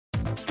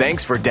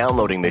Thanks for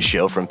downloading this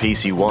show from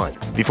PC One.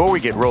 Before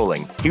we get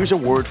rolling, here's a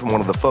word from one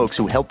of the folks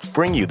who helped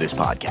bring you this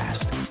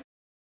podcast.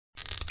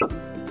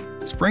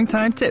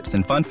 Springtime tips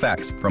and fun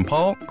facts from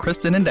Paul,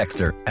 Kristen, and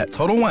Dexter at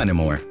Total Wine &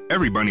 More.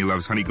 Every bunny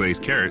loves honey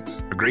glazed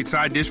carrots. A great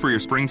side dish for your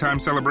springtime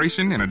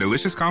celebration and a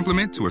delicious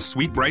complement to a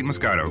sweet, bright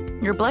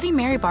Moscato. Your Bloody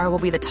Mary bar will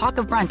be the talk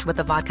of brunch with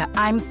the vodka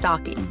I'm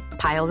stocking.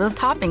 Pile those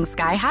toppings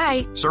sky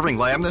high. Serving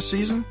lamb this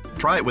season?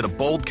 Try it with a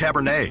bold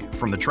Cabernet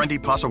from the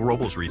trendy Paso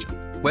Robles region.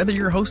 Whether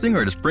you're hosting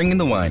or just bringing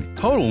the wine,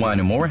 Total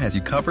Wine & More has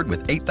you covered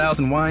with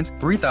 8,000 wines,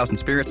 3,000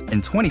 spirits,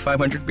 and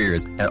 2,500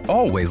 beers at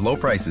always low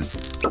prices.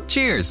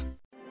 Cheers!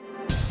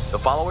 The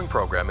following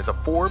program is a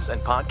Forbes and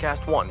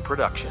Podcast One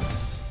production.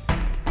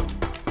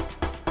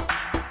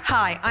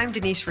 Hi, I'm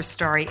Denise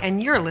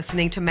and you're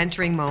listening to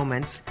Mentoring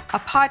Moments, a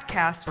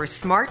podcast where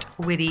smart,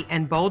 witty,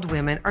 and bold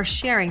women are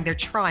sharing their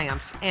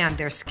triumphs and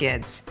their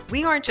skids.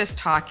 We aren't just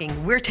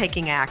talking, we're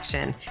taking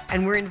action,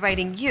 and we're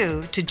inviting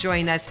you to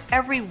join us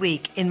every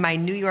week in my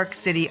New York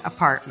City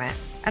apartment.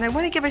 And I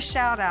want to give a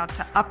shout out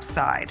to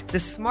Upside. The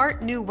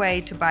smart new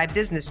way to buy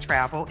business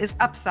travel is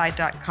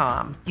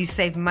Upside.com. You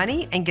save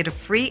money and get a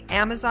free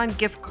Amazon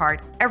gift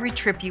card every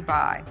trip you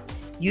buy.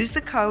 Use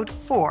the code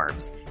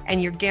FORBES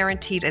and you're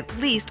guaranteed at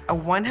least a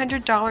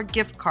 $100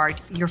 gift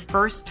card your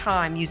first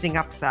time using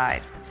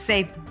Upside.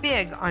 Save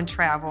big on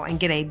travel and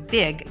get a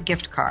big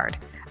gift card.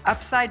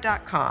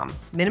 Upside.com.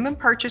 Minimum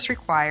purchase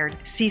required.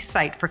 See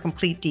site for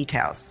complete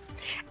details.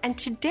 And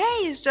today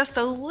is just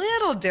a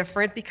little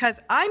different because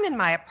I'm in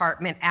my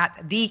apartment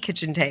at the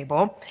kitchen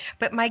table,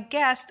 but my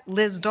guest,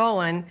 Liz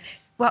Dolan,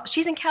 well,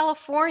 she's in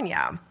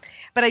California.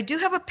 But I do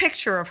have a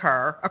picture of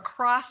her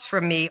across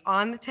from me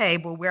on the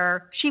table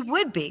where she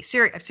would be.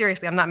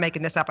 Seriously, I'm not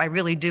making this up. I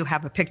really do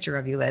have a picture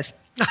of you, Liz.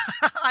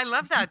 I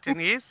love that,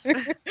 Denise.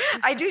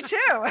 I do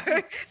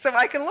too. So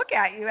I can look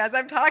at you as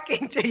I'm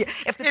talking to you.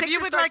 If you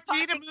would like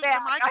me to move back,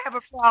 I have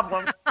a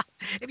problem.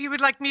 If you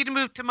would like me to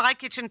move to my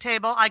kitchen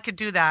table, I could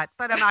do that.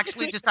 But I'm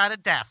actually just at a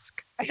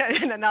desk.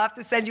 And I'll have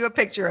to send you a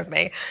picture of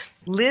me.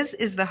 Liz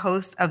is the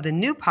host of the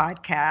new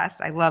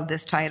podcast. I love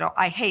this title,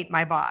 I Hate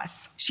My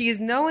Boss. She is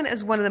known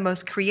as one of the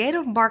most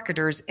creative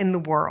marketers in the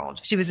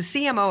world. She was a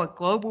CMO at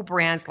global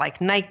brands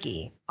like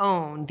Nike,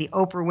 OWN, the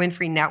Oprah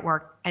Winfrey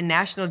Network, and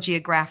National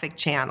Geographic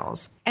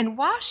channels. And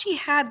while she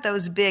had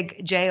those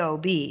big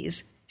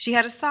JOBs, she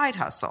had a side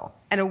hustle,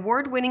 an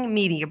award-winning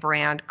media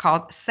brand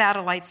called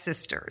Satellite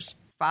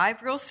Sisters.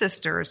 5 real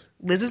sisters,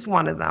 Liz is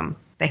one of them.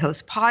 They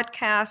host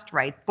podcasts,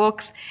 write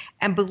books,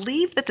 and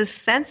believe that the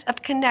sense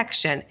of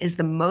connection is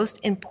the most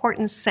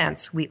important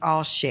sense we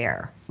all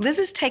share. Liz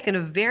has taken a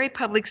very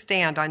public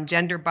stand on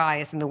gender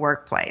bias in the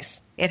workplace.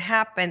 It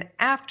happened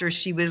after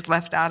she was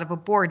left out of a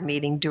board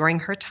meeting during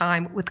her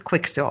time with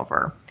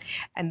Quiksilver.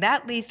 And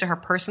that leads to her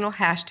personal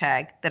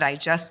hashtag that I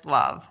just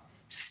love,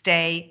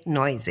 Stay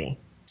Noisy.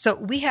 So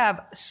we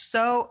have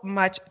so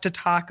much to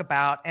talk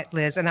about at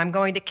Liz, and I'm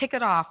going to kick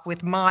it off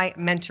with my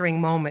mentoring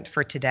moment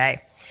for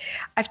today.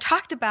 I've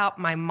talked about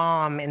my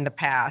mom in the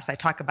past. I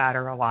talk about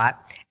her a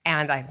lot,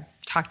 and I've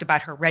talked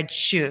about her red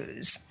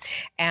shoes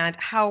and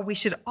how we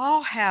should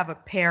all have a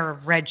pair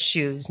of red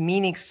shoes,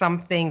 meaning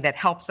something that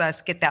helps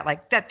us get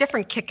that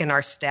different kick in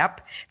our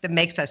step that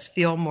makes us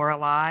feel more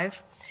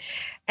alive.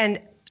 And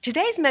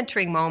today's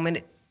mentoring moment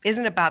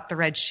isn't about the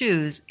red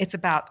shoes, it's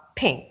about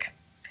pink.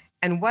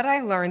 And what I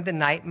learned the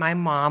night my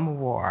mom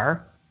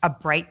wore a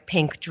bright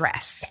pink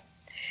dress.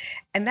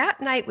 And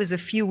that night was a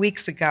few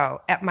weeks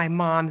ago at my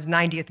mom's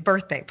 90th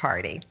birthday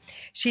party.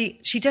 She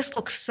just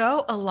looked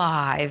so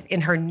alive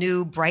in her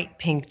new bright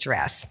pink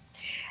dress.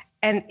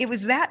 And it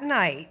was that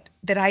night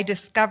that I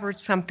discovered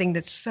something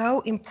that's so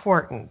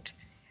important,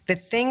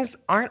 that things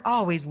aren't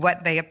always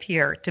what they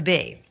appear to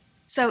be.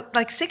 So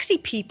 60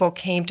 people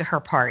came to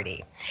her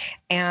party,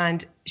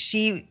 and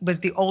she was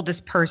the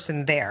oldest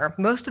person there.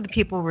 Most of the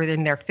people were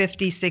in their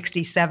 50s,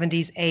 60s,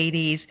 70s,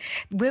 80s,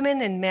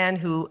 women and men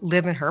who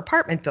live in her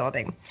apartment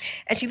building.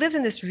 And she lives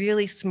in this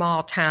really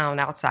small town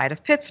outside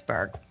of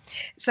Pittsburgh.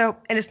 So,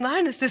 and it's not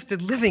an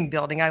assisted living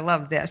building. I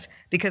love this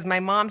because my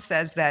mom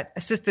says that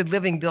assisted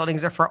living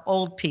buildings are for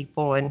old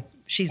people, and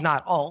she's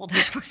not old.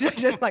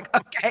 Just like,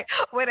 okay,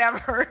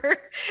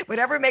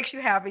 whatever makes you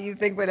happy, you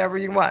think whatever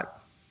you want.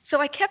 So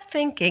I kept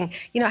thinking,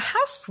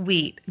 how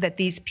sweet that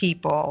these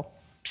people,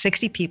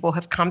 60 people,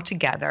 have come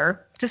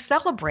together to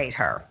celebrate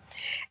her.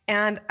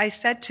 And I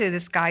said to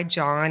this guy,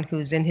 John,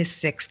 who's in his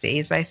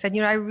 60s, I said,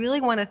 I really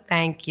want to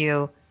thank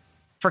you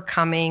for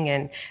coming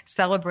and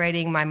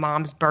celebrating my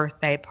mom's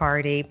birthday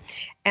party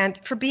and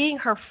for being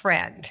her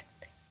friend.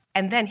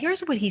 And then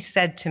here's what he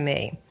said to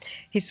me.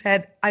 He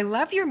said, I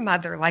love your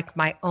mother like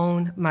my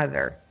own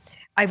mother.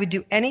 I would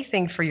do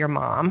anything for your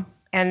mom,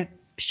 and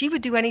she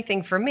would do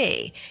anything for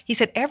me. He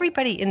said,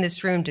 everybody in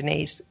this room,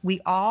 Denise,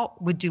 we all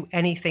would do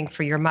anything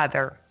for your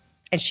mother,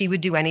 and she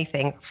would do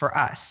anything for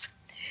us.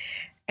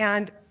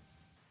 And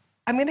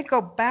I'm going to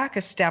go back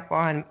a step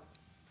on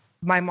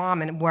my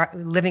mom and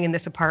living in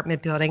this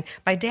apartment building.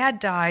 My dad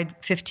died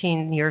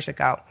 15 years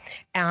ago.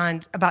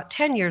 And about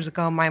 10 years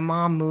ago, my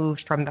mom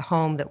moved from the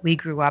home that we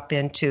grew up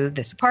into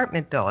this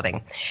apartment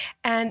building.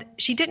 And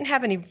she didn't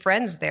have any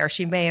friends there.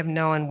 She may have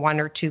known one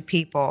or two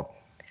people,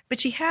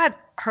 but she had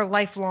her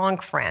lifelong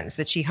friends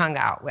that she hung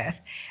out with.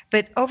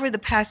 But over the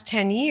past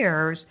 10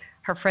 years,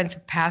 her friends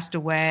have passed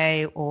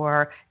away,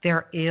 or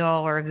they're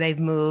ill, or they've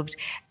moved.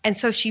 And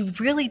so she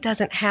really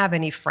doesn't have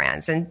any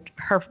friends. And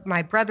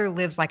my brother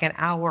lives like an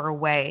hour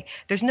away.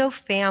 There's no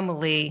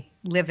family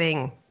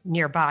living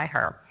nearby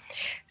her.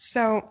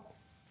 So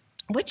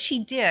what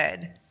she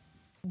did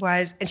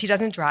was, and she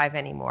doesn't drive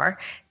anymore,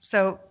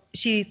 so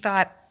she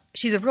thought,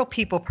 she's a real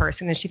people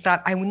person, and she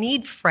thought, I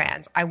need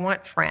friends. I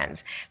want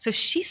friends. So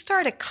she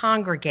started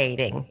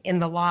congregating in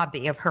the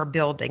lobby of her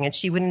building, and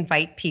she would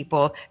invite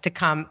people to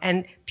come,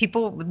 and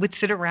people would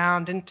sit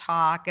around and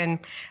talk, and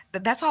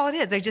that's all it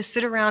is. They just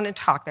sit around and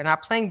talk. They're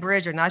not playing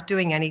bridge or not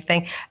doing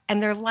anything,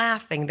 and they're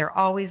laughing. They're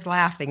always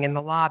laughing in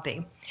the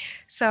lobby.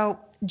 So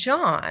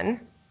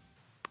John,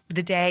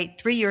 3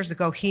 years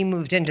ago, he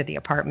moved into the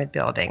apartment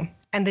building,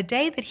 and the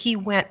day that he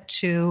went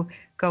to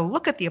go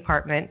look at the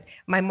apartment,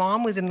 my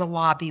mom was in the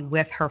lobby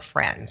with her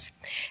friends.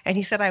 And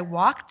he said, I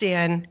walked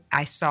in,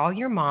 I saw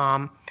your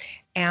mom,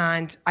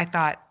 and I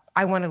thought,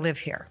 I want to live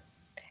here.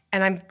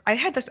 And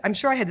I'm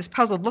sure I had this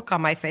puzzled look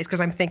on my face, because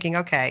I'm thinking,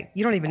 okay,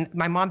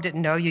 my mom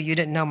didn't know you, you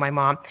didn't know my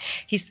mom.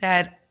 He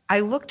said, I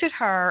looked at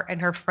her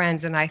and her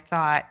friends, and I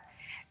thought,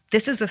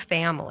 this is a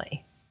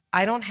family.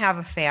 I don't have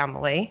a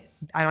family.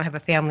 I don't have a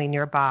family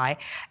nearby,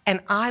 and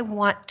I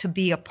want to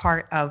be a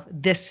part of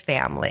this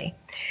family.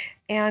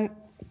 And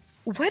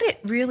what it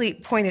really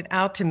pointed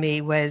out to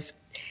me was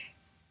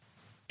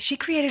she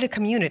created a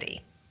community.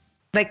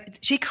 Like,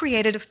 she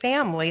created a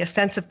family, a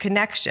sense of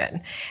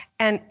connection.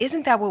 And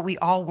isn't that what we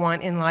all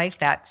want in life,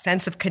 that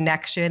sense of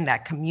connection,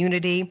 that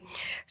community?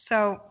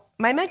 So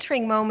my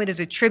mentoring moment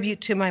is a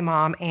tribute to my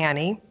mom,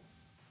 Annie,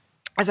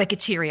 as I get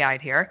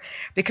teary-eyed here,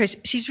 because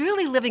she's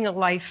really living a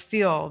life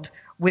filled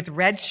with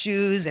red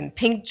shoes and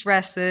pink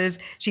dresses.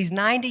 She's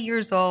 90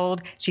 years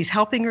old. She's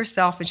helping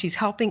herself and she's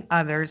helping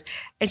others.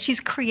 And she's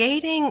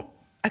creating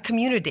a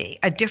community,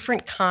 a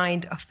different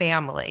kind of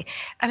family.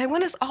 And I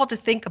want us all to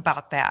think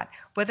about that,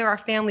 whether our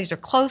families are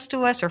close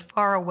to us or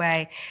far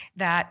away,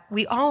 that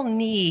we all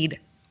need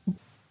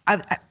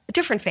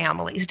different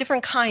families,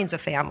 different kinds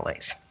of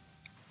families.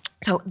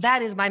 So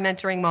that is my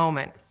mentoring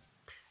moment.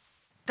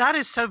 That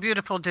is so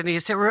beautiful,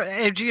 Denise.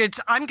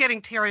 I'm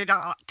getting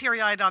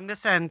teary-eyed on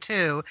this end,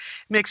 too.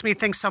 It makes me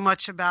think so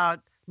much about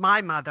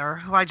my mother,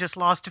 who I just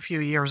lost a few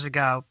years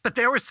ago. But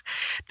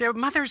their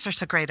mothers are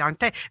so great, aren't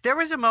they? There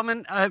was a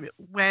moment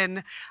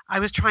when I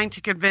was trying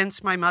to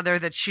convince my mother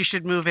that she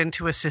should move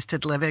into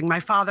assisted living. My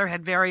father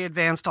had very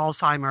advanced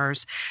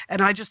Alzheimer's,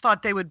 and I just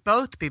thought they would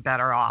both be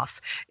better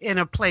off in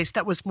a place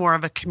that was more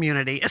of a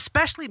community,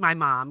 especially my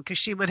mom, because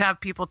she would have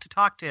people to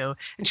talk to.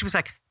 And she was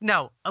like,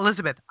 no,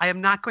 Elizabeth, I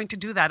am not going to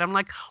do that. I'm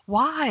like,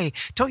 why?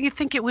 Don't you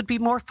think it would be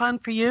more fun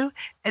for you?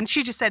 And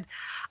she just said,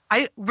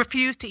 I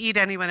refuse to eat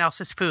anyone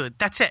else's food.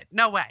 That's it.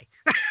 No way.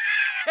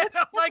 That's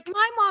like,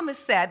 my mom has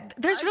said.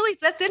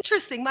 That's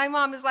interesting. My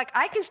mom is like,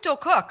 I can still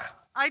cook.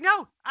 I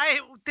know.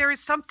 There is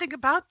something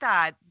about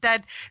that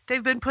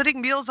they've been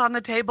putting meals on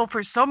the table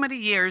for so many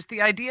years.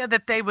 The idea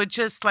that they would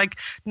just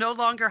no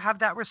longer have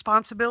that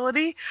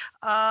responsibility,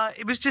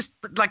 it was just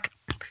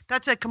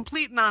that's a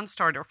complete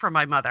non-starter for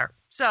my mother.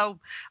 So,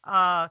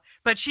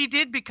 but she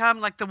did become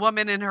like the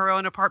woman in her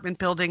own apartment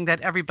building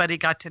that everybody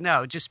got to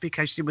know just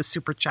because she was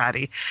super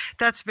chatty.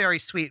 That's very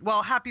sweet.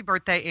 Well, happy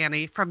birthday,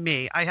 Annie, from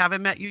me. I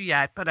haven't met you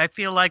yet, but I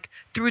feel like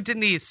through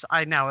Denise,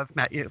 I now have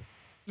met you.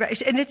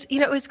 Right. And it's,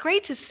 it was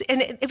great to see.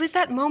 And it was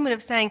that moment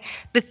of saying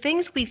the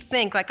things we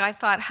think, like I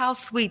thought, how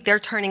sweet, they're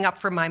turning up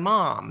for my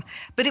mom.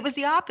 But it was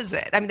the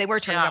opposite. I mean, they were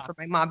turning up for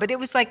my mom, but it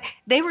was like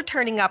they were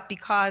turning up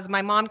because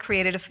my mom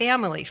created a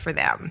family for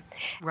them.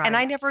 Right. And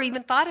I never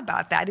even thought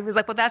about that. It was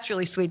like, well, that's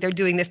really sweet. They're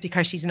doing this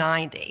because she's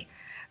 90.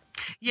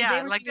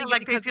 Yeah,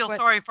 like they feel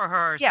sorry for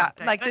her. Or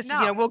something. Like this is,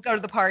 we'll go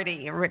to the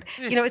party. Or,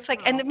 it's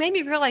like, and it made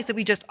me realize that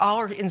we just all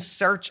are in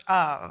search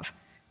of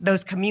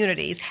those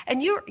communities.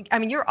 And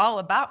you're all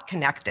about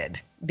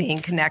being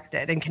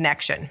connected and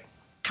connection.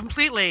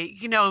 Completely.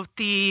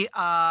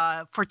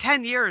 For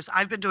 10 years,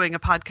 I've been doing a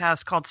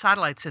podcast called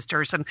Satellite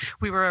Sisters, and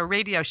we were a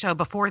radio show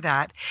before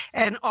that.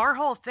 And our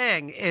whole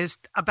thing is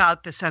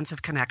about the sense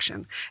of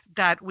connection,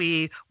 that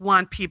we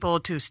want people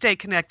to stay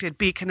connected,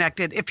 be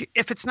connected.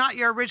 If it's not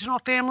your original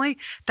family,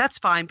 that's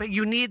fine, but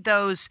you need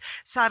those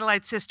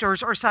satellite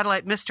sisters or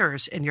satellite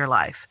misters in your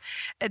life.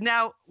 And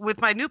now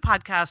with my new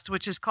podcast,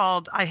 which is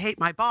called I Hate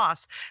My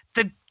Boss,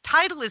 the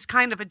title is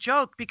kind of a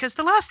joke because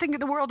the last thing in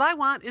the world I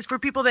want is for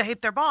people to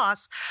hate their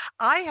boss.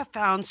 I have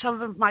found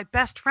some of my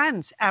best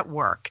friends at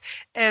work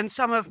and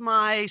some of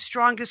my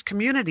strongest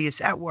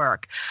communities at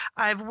work.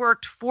 I've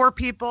worked for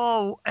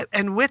people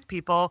and with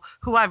people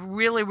who I've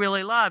really,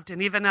 really loved.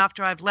 And even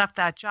after I've left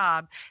that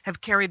job,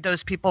 have carried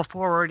those people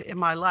forward in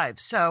my life.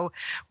 So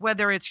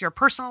whether it's your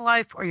personal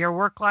life or your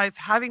work life,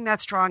 having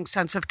that strong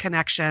sense of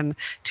connection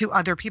to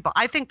other people,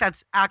 I think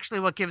that's actually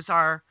what gives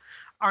our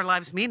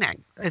lives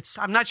meaning.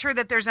 I'm not sure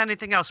that there's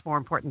anything else more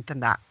important than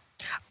that.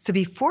 So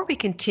before we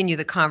continue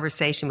the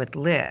conversation with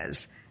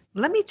Liz,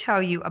 let me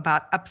tell you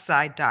about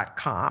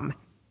Upside.com.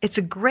 It's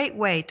a great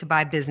way to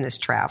buy business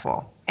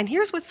travel. And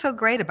here's what's so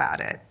great about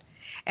it.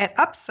 At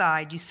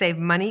Upside, you save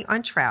money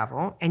on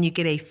travel and you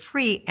get a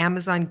free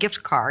Amazon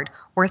gift card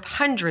worth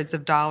hundreds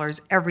of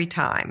dollars every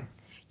time.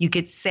 You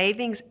get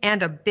savings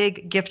and a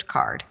big gift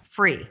card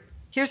free.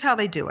 Here's how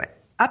they do it.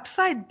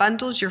 Upside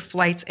bundles your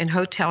flights and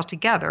hotel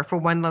together for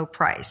one low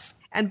price.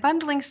 And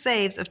bundling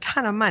saves a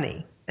ton of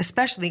money,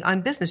 especially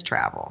on business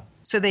travel.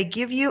 So they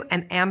give you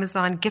an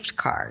Amazon gift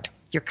card.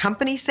 Your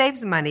company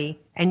saves money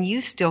and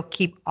you still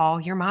keep all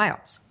your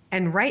miles.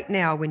 And right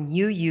now, when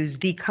you use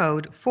the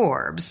code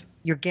Forbes,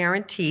 you're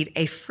guaranteed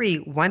a free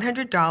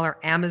 $100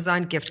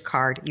 Amazon gift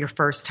card your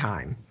first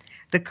time.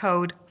 The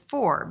code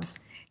Forbes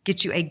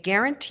gets you a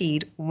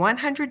guaranteed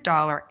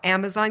 $100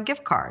 Amazon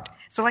gift card.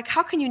 So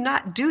how can you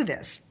not do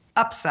this?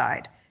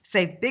 Upside.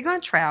 Save big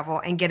on travel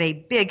and get a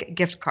big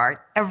gift card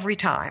every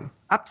time.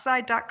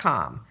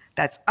 Upside.com.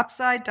 That's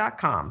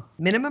Upside.com.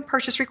 Minimum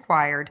purchase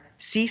required.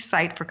 See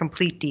site for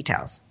complete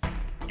details.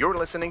 You're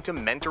listening to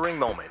Mentoring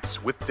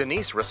Moments with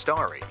Denise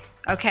Rastari.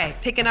 Okay,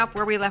 picking up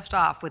where we left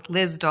off with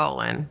Liz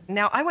Dolan.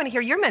 Now, I want to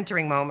hear your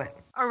mentoring moment.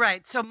 All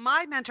right. So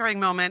my mentoring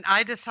moment,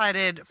 I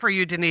decided for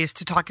you, Denise,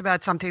 to talk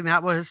about something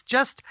that was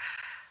just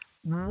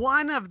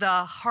one of the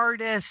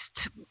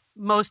hardest,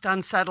 most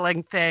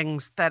unsettling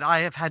things that I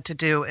have had to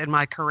do in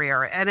my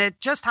career. And it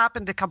just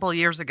happened a couple of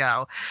years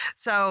ago.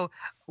 So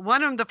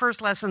one of the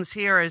first lessons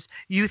here is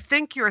you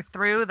think you're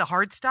through the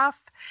hard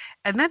stuff,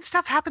 and then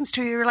stuff happens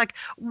to you. You're like,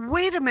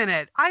 wait a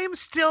minute, I am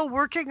still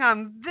working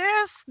on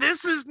this.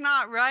 This is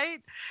not right.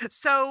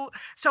 So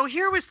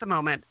here was the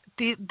moment.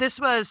 This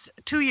was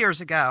 2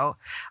 years ago.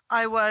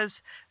 I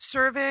was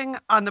serving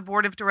on the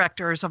board of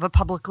directors of a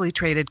publicly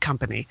traded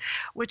company,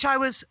 which I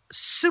was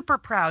super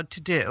proud to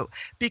do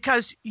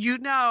because,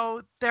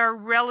 there are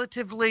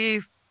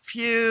relatively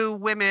few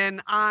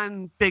women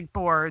on big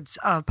boards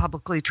of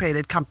publicly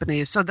traded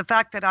companies. So the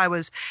fact that I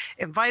was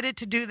invited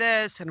to do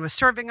this and was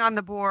serving on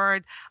the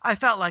board, I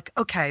felt like,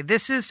 okay,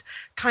 this is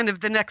kind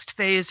of the next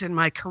phase in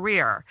my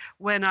career.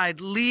 When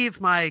I'd leave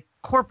my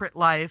corporate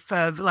life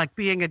of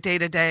being a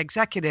day-to-day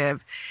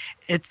executive,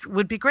 it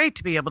would be great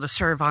to be able to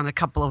serve on a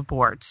couple of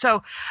boards.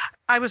 So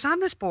I was on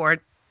this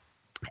board,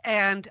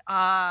 and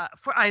I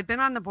had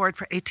been on the board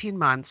for 18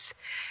 months.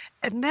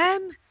 And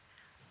then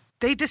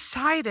they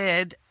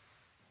decided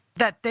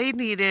that they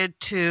needed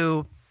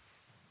to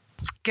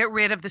get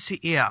rid of the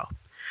CEO.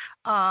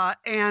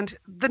 And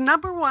the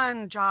number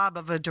one job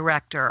of a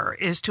director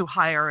is to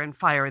hire and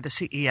fire the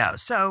CEO.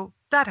 So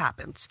that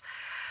happens.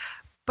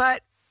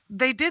 But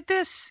they did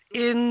this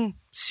in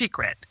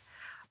secret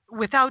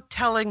without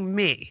telling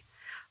me.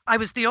 I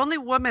was the only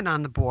woman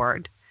on the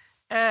board,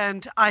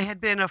 and I had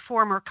been a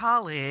former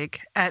colleague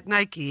at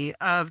Nike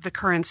of the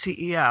current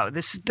CEO.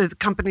 The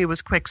company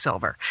was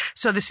Quiksilver.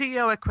 So the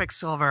CEO at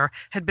Quiksilver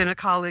had been a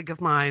colleague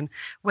of mine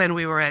when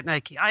we were at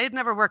Nike. I had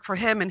never worked for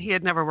him, and he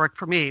had never worked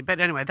for me. But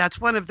anyway,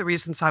 that's one of the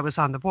reasons I was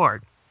on the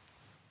board.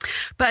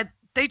 But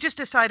they just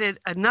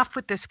decided enough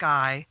with this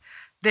guy.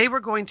 They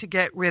were going to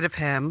get rid of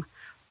him,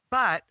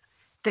 but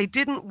they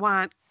didn't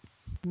want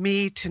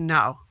me to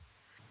know,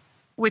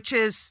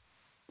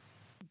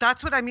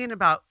 that's what I mean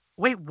about,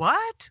 wait,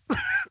 what?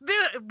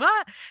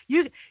 What?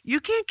 You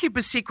can't keep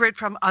a secret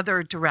from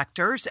other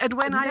directors. And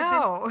when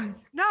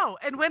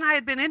and when I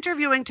had been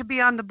interviewing to be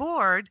on the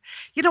board,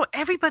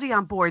 everybody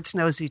on boards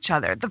knows each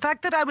other. The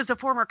fact that I was a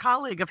former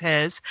colleague of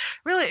his,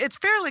 really, it's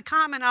fairly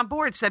common on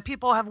boards that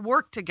people have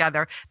worked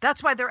together.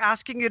 That's why they're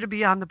asking you to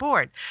be on the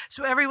board.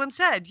 So everyone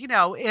said,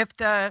 if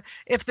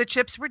the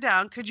chips were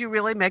down, could you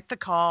really make the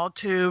call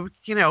to,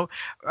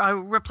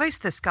 replace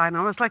this guy? And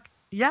I was like,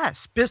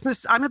 yes,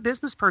 business. I'm a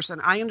business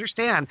person. I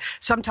understand.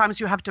 Sometimes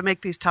you have to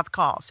make these tough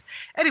calls.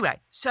 Anyway,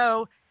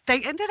 so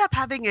they ended up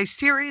having a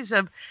series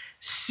of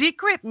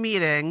secret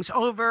meetings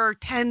over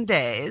 10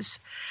 days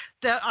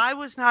that I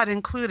was not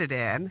included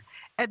in.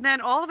 And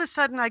then all of a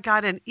sudden I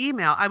got an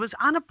email. I was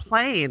on a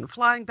plane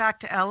flying back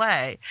to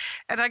LA,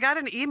 and I got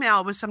an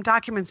email with some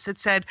documents that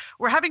said,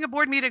 we're having a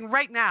board meeting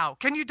right now.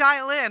 Can you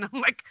dial in?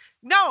 I'm like,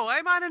 no,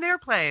 I'm on an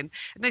airplane.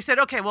 And they said,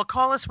 okay, well,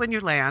 call us when you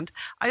land.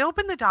 I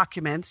open the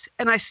documents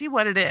and I see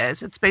what it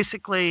is. It's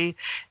basically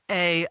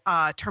a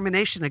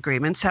termination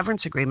agreement,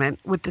 severance agreement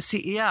with the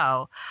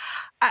CEO.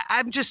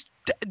 I'm just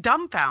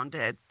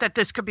dumbfounded that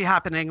this could be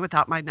happening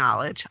without my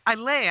knowledge. I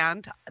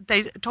land.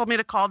 They told me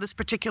to call this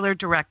particular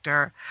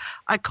director.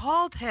 I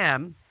called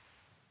him,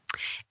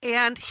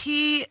 and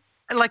he,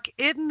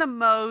 in the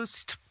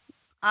most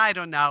I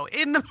don't know,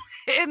 in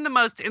the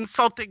most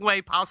insulting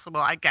way possible,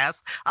 I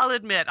guess. I'll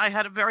admit I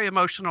had a very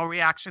emotional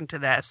reaction to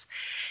this.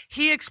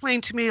 He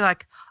explained to me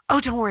like, oh,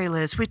 don't worry,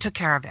 Liz, we took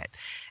care of it.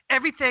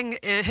 Everything,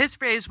 his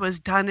phrase was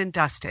done and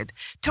dusted.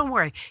 Don't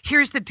worry,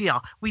 here's the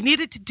deal. We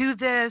needed to do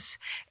this.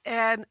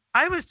 And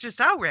I was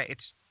just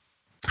outraged.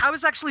 I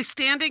was actually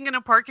standing in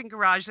a parking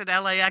garage at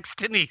LAX,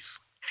 Denise.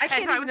 I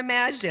can't even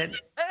imagine.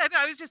 And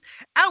I was just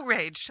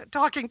outraged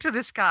talking to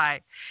this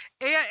guy.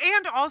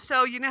 And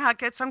also, you know how it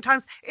gets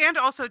sometimes, and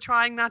also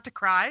trying not to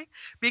cry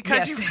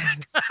because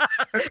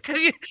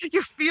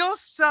you feel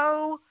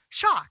so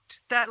shocked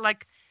that,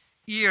 like,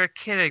 you're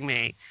kidding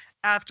me.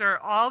 After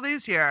all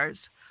these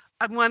years,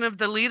 I'm one of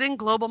the leading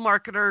global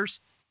marketers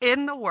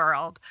in the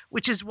world,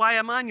 which is why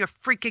I'm on your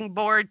freaking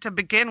board to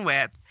begin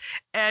with.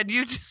 And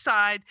you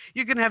decide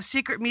you're going to have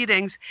secret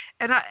meetings.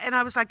 And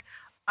I was like,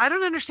 I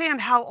don't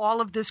understand how all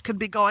of this could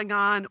be going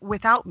on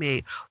without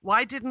me.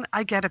 Why didn't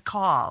I get a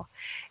call?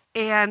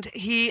 And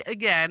he,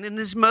 again, in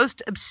his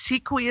most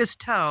obsequious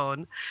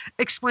tone,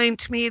 explained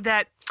to me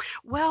that,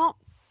 well,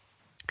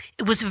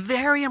 it was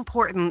very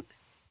important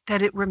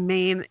that it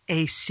remain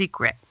a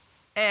secret.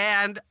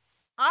 And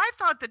I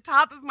thought the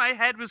top of my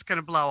head was going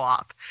to blow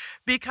off,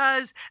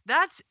 because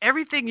that's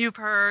everything you've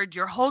heard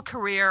your whole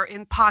career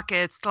in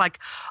pockets. Like,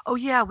 oh,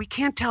 yeah, we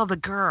can't tell the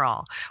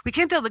girl. We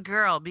can't tell the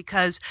girl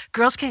because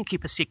girls can't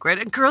keep a secret,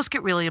 and girls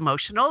get really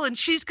emotional, and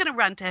she's going to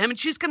run to him and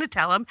she's going to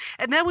tell him,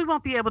 and then we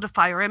won't be able to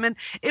fire him. And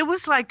it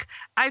was like,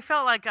 I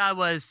felt like I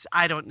was,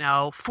 I don't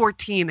know,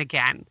 14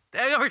 again.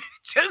 Or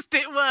just,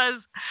 it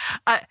was.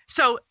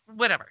 So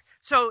whatever.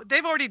 So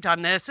they've already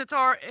done this. It's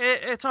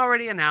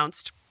already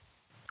announced.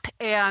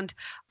 And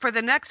for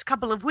the next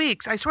couple of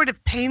weeks, I sort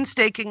of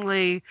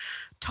painstakingly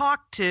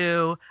talked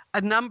to a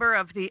number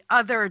of the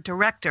other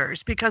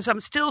directors because I'm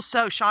still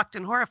so shocked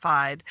and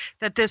horrified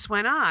that this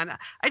went on.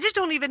 I just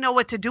don't even know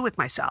what to do with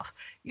myself,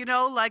 you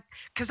know, like,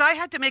 because I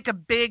had to make a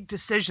big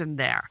decision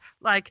there.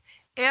 Like,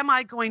 am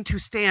I going to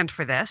stand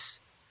for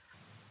this,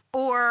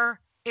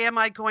 or am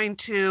I going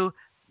to,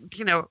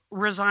 you know,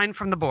 resign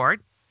from the board?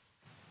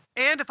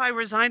 And if I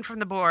resign from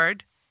the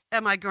board,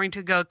 am I going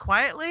to go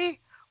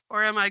quietly?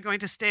 Or am I going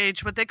to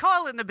stage what they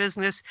call in the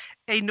business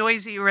a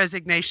noisy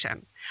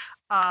resignation?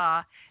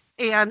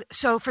 And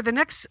so for the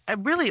next,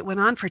 really, it went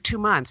on for 2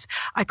 months.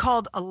 I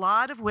called a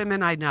lot of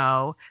women I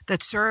know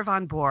that serve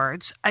on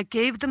boards. I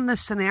gave them the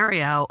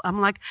scenario. I'm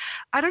like,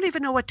 I don't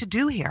even know what to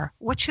do here.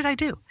 What should I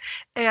do?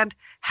 And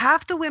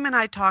half the women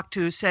I talked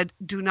to said,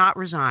 do not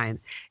resign.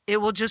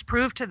 It will just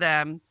prove to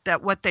them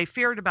that what they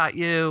feared about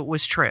you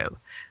was true,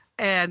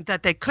 and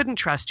that they couldn't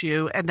trust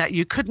you, and that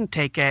you couldn't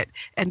take it,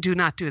 and do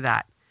not do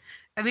that.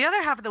 And the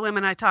other half of the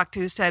women I talked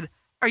to said,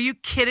 are you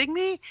kidding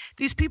me?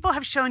 These people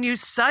have shown you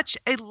such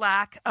a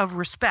lack of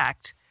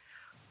respect.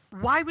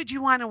 Why would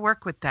you want to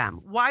work with them?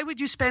 Why would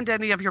you spend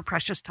any of your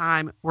precious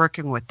time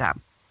working with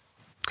them?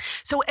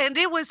 So, and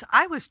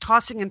I was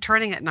tossing and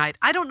turning at night.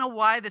 I don't know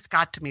why this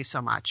got to me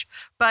so much,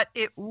 but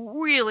it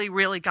really,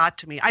 really got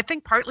to me. I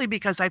think partly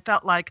because I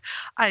felt like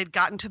I had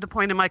gotten to the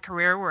point in my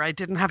career where I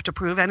didn't have to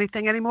prove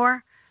anything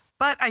anymore,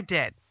 but I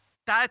did.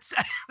 That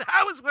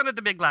was one of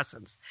the big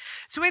lessons.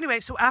 So anyway,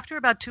 so after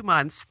about 2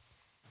 months,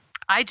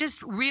 I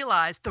just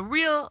realized the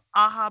real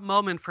aha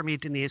moment for me,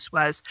 Denise,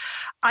 was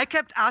I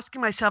kept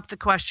asking myself the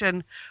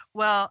question,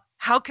 well,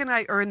 how can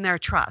I earn their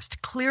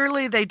trust?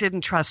 Clearly, they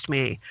didn't trust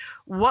me.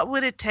 What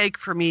would it take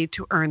for me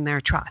to earn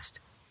their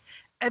trust?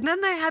 And then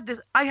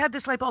I had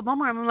this light bulb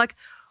moment where I'm like,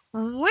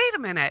 wait a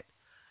minute.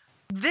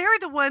 They're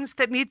the ones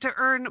that need to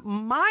earn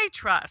my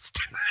trust.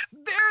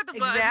 They're the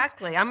ones.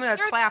 Exactly. I'm going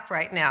to clap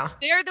right now.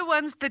 They're the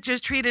ones that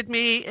just treated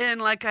me in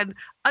like an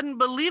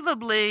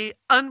unbelievably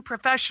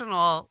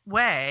unprofessional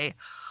way.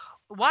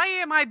 Why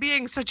am I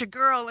being such a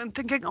girl and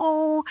thinking,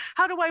 oh,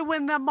 how do I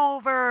win them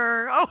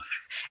over? Oh,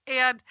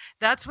 and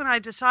that's when I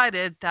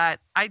decided that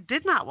I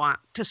did not want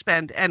to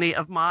spend any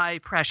of my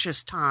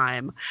precious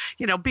time.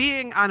 You know,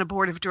 being on a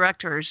board of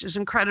directors is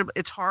incredible.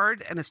 It's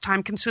hard and it's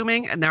time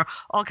consuming, and there are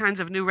all kinds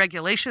of new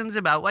regulations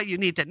about what you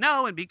need to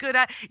know and be good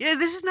at. You know,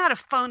 this is not a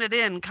phone it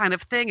in kind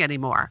of thing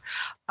anymore.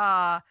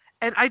 And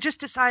I just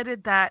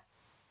decided that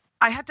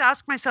I had to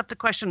ask myself the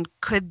question,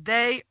 could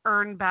they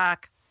earn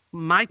back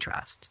my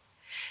trust?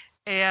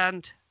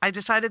 And I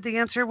decided the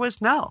answer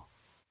was no.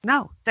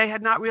 No, they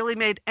had not really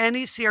made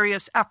any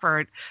serious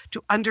effort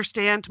to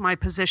understand my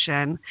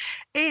position.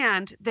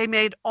 And they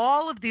made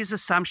all of these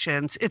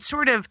assumptions. It's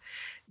sort of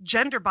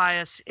gender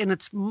bias in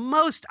its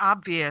most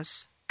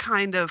obvious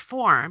kind of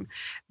form.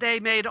 They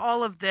made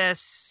all of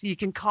this, you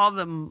can call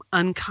them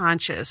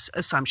unconscious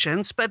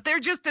assumptions, but they're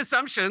just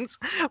assumptions,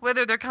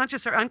 whether they're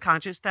conscious or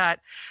unconscious, that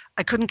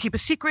I couldn't keep a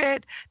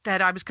secret,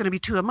 that I was going to be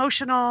too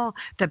emotional,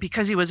 that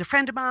because he was a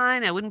friend of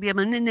mine, I wouldn't be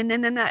able to,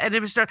 and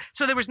it was,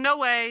 so there was no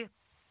way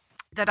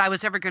that I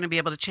was ever going to be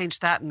able to change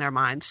that in their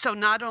minds. So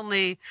not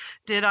only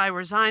did I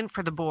resign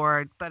for the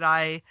board, but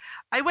I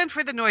went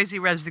for the noisy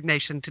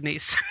resignation,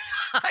 Denise.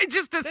 I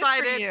just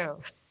decided. Good for you.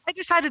 I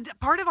decided that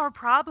part of our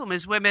problem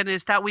as women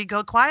is that we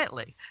go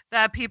quietly,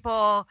 that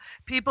people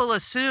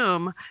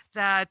assume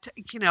that,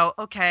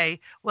 okay,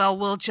 well,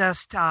 we'll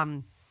just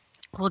go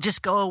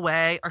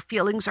away. Our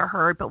feelings are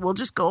hurt, but we'll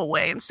just go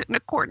away and sit in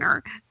a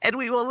corner and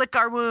we will lick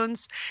our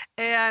wounds.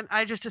 And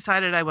I just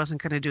decided I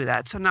wasn't going to do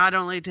that. So not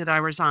only did I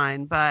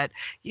resign, but,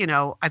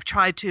 I've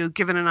tried to,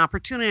 given an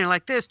opportunity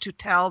like this, to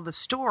tell the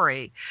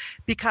story,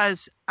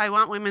 because I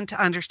want women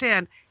to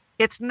understand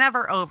it's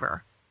never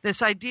over.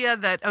 This idea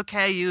that,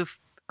 okay, you've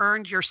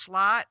earned your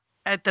slot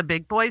at the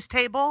big boys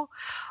table.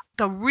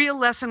 The real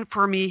lesson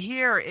for me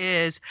here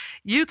is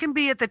you can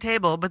be at the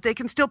table, but they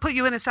can still put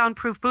you in a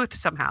soundproof booth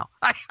somehow.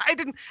 I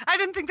didn't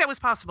think that was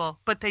possible,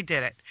 but they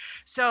did it.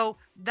 So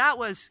that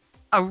was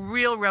a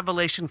real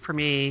revelation for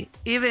me,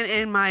 even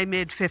in my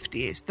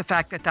mid-50s, the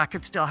fact that that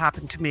could still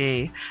happen to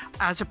me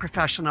as a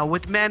professional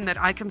with men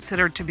that I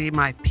considered to be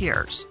my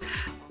peers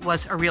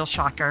was a real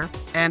shocker,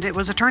 and it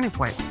was a turning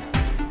point.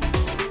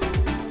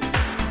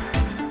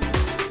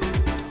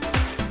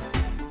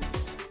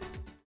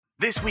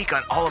 This week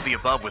on All of the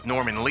Above with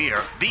Norman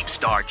Lear, Veep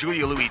star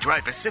Julia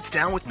Louis-Dreyfus sits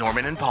down with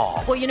Norman and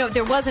Paul. Well,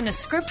 there wasn't a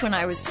script when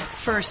I was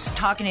first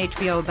talking to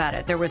HBO about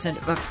it. There was a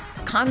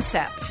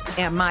concept,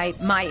 and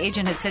my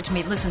agent had said to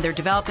me, listen, they're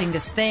developing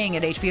this thing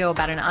at HBO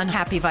about an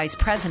unhappy vice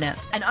president,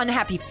 an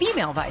unhappy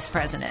female vice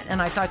president.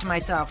 And I thought to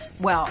myself,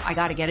 well, I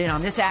got to get in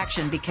on this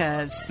action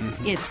because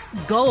it's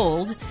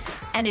gold,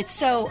 and it's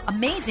so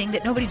amazing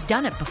that nobody's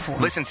done it before.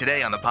 Listen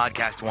today on the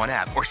Podcast One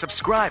app or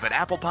subscribe at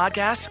Apple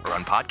Podcasts or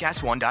on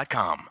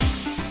podcastone.com.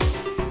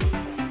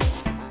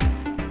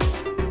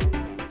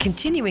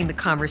 Continuing the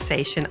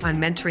conversation on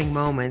mentoring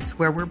moments,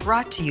 where we're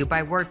brought to you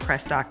by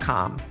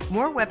WordPress.com.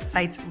 More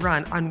websites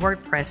run on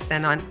WordPress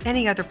than on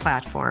any other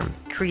platform.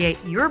 Create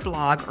your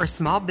blog or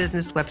small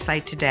business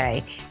website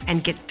today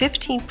and get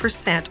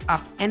 15%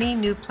 off any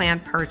new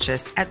plan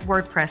purchase at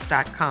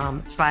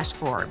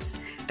WordPress.com/Forbes.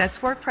 That's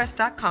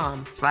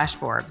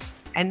WordPress.com/Forbes.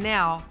 And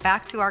now,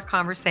 back to our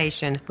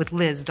conversation with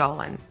Liz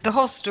Dolan. The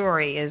whole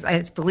story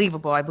it's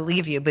believable, I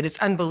believe you, but it's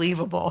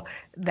unbelievable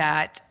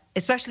that,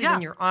 especially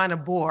when you're on a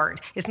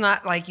board, it's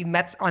not like you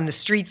met on the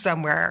street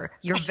somewhere,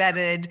 you're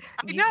vetted.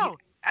 I know.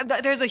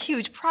 There's a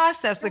huge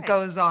process that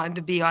goes on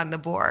to be on the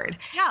board.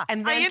 Yeah.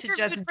 And then to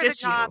just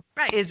diss you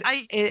is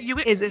heartbreaking. You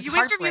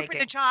interview for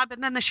the job,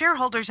 and then the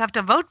shareholders have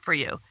to vote for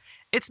you.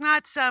 It's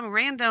not some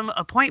random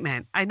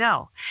appointment. I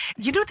know.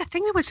 The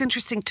thing that was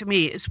interesting to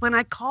me is when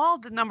I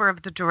called a number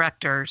of the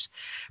directors,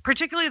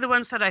 particularly the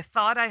ones that I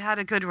thought I had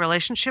a good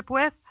relationship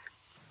with,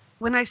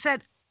 when I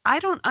said, I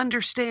don't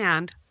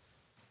understand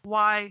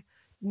why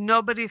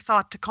nobody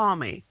thought to call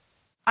me.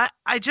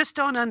 I just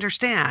don't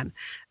understand.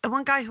 And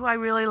one guy who I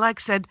really like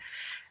said,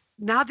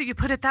 now that you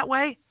put it that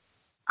way,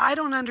 I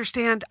don't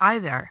understand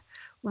either.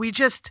 We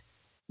just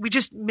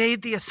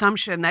made the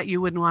assumption that you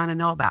wouldn't want to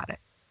know about it.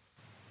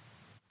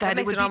 That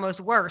makes it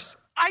almost worse.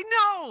 I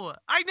know.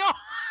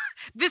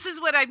 This is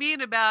what I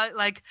mean about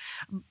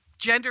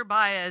gender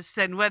bias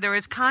and whether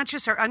it's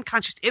conscious or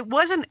unconscious. It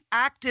was an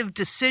active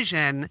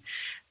decision.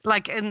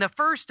 Like in the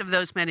first of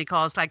those many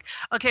calls,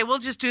 okay, we'll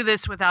just do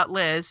this without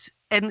Liz.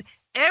 And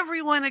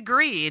everyone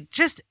agreed,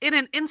 just in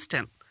an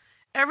instant.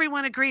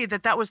 Everyone agreed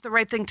that that was the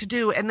right thing to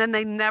do. And then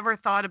they never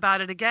thought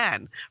about it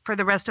again for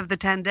the rest of the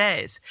 10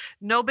 days.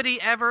 Nobody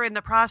ever in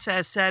the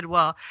process said,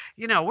 well,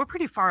 we're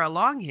pretty far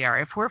along here.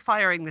 If we're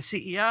firing the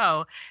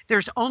CEO,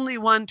 there's only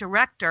one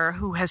director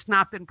who has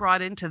not been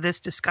brought into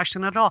this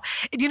discussion at all.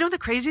 And the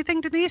crazy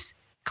thing, Denise,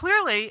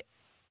 clearly,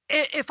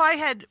 if I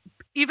had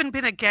even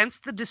been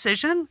against the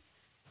decision,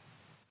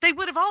 they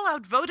would have all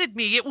outvoted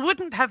me. It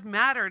wouldn't have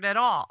mattered at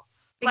all.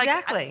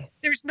 Exactly.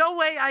 There's no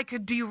way I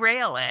could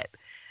derail it,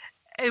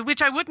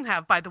 which I wouldn't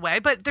have, by the way,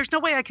 but there's no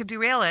way I could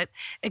derail it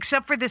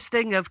except for this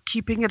thing of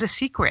keeping it a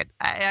secret.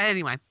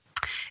 Anyway,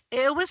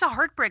 it was a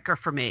heartbreaker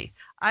for me.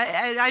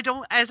 I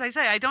don't, as I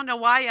say, I don't know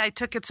why I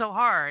took it so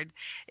hard.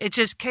 It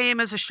just came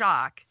as a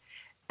shock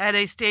at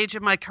a stage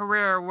of my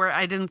career where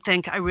I didn't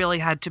think I really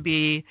had to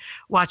be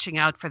watching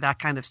out for that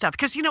kind of stuff.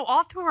 Because,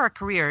 all through our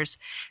careers,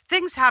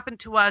 things happen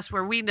to us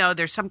where we know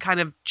there's some kind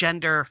of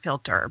gender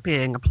filter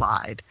being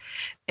applied.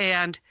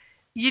 And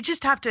you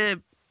just have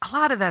to, a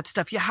lot of that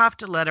stuff, you have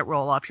to let it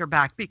roll off your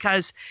back,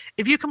 because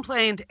if you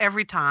complained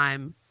every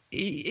time,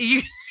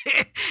 it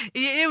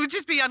would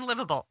just be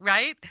unlivable,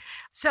 right?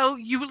 So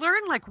you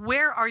learn,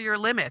 where are your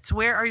limits?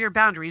 Where are your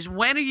boundaries?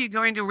 When are you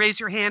going to raise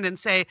your hand and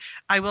say,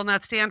 I will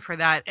not stand for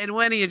that? And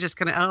when are you just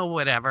going to,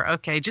 whatever.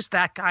 Okay, just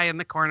that guy in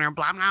the corner,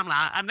 blah, blah,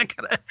 blah. I'm not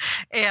going to.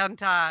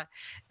 And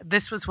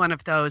this was one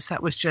of those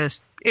that was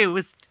just, it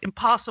was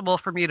impossible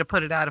for me to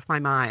put it out of my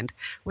mind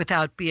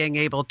without being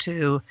able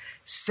to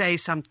say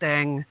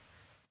something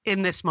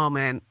in this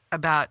moment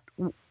about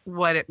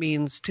what it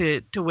means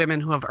to women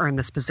who have earned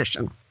this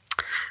position.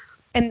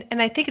 And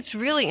I think it's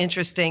really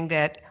interesting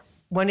that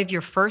one of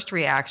your first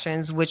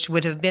reactions, which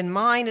would have been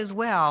mine as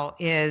well,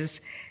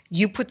 is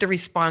you put the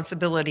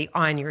responsibility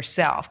on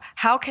yourself.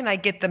 How can I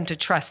get them to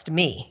trust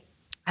me?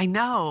 I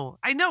know.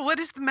 What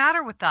is the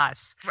matter with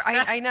us?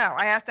 I know.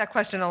 I ask that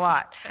question a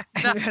lot.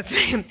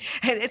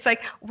 It's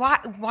like,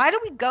 why do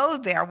we go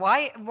there?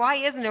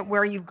 Why isn't it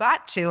where you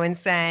got to and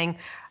saying,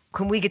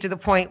 can we get to the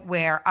point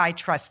where I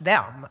trust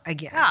them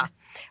again? Yeah.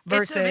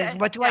 Versus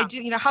what do I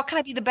do? How can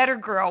I be the better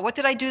girl? What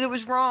did I do that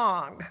was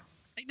wrong?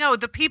 I know,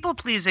 the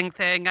people-pleasing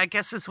thing, I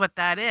guess, is what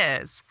that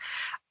is.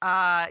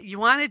 You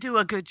want to do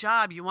a good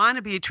job. You want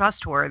to be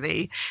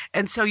trustworthy.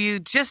 And so you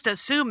just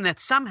assume that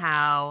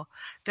somehow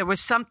there was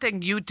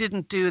something you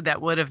didn't do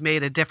that would have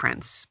made a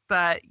difference.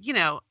 But,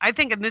 I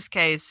think in this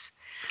case,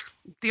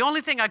 the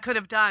only thing I could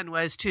have done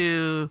was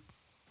to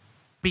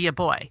be a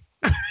boy.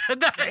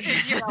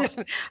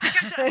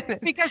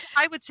 Because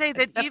I would say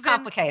that that's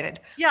complicated.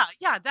 Yeah,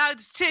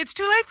 it's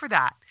too late for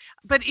that.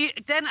 But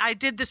then I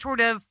did the sort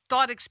of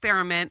thought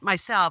experiment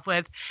myself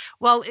with,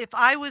 well, if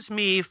I was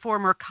me,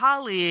 former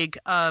colleague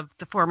of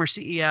the former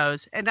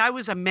CEOs, and I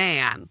was a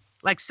man,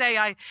 like say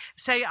I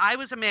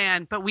was a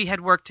man, but we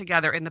had worked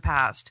together in the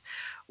past,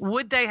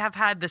 would they have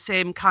had the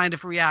same kind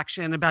of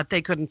reaction about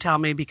they couldn't tell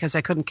me because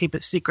I couldn't keep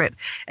it secret?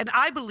 And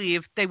I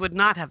believe they would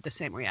not have the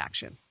same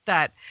reaction.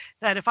 That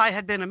if I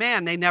had been a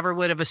man, they never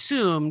would have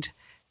assumed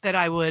that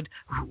I would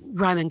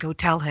run and go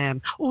tell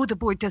him, oh, the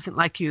board doesn't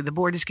like you. The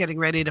board is getting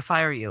ready to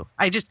fire you.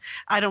 I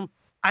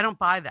don't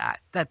buy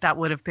that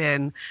would have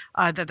been,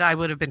 that I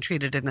would have been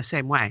treated in the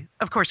same way.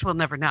 Of course, we'll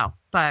never know.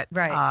 But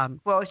right.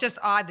 Well, it's just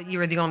odd that you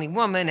were the only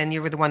woman and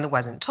you were the one that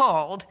wasn't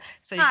told.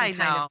 So you can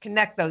kind of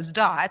connect those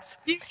dots.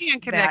 You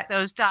can connect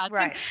those dots.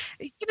 Right.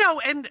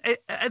 And,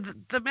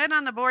 the men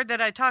on the board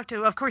that I talked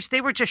to, of course, they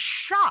were just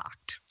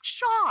shocked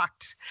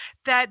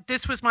that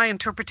this was my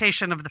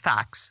interpretation of the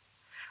facts,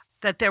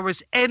 that there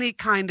was any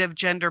kind of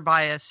gender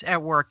bias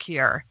at work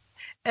here.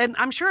 And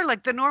I'm sure,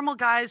 like, the normal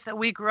guys that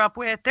we grew up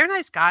with, they're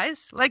nice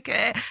guys. Like,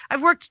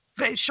 I've worked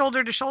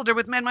shoulder to shoulder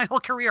with men my whole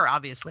career,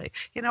 obviously.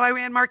 I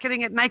ran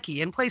marketing at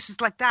Nike and places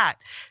like that.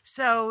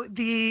 So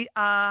it's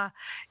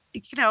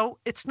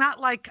not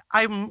like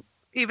I'm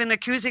even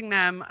accusing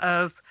them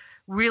of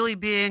really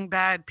being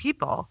bad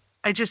people.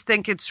 I just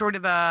think it's sort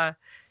of a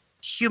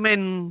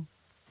human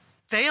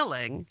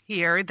failing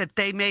here that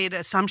they made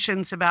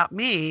assumptions about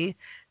me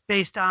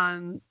based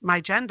on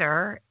my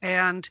gender,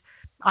 and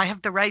I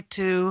have the right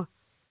to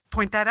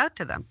point that out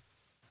to them.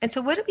 And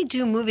so what do we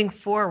do moving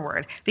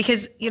forward?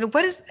 Because,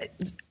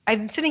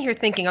 I'm sitting here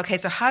thinking, okay,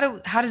 so how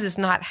does this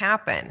not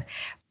happen?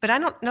 But I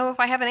don't know if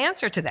I have an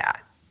answer to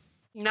that.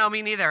 No,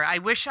 me neither. I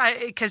wish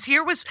because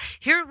here was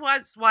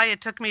why it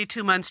took me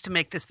 2 months to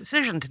make this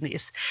decision,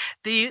 Denise.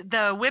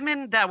 The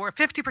women that were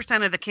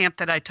 50% of the camp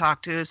that I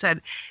talked to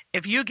said,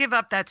 if you give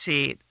up that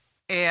seat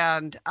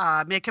and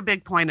make a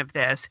big point of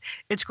this,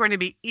 it's going to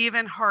be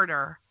even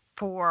harder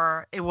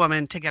for a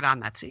woman to get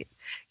on that seat.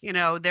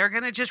 They're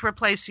going to just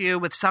replace you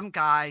with some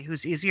guy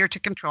who's easier to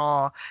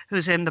control,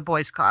 who's in the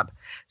boys club.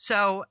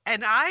 So,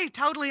 and I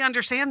totally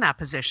understand that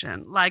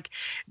position, like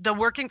the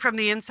working from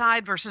the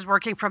inside versus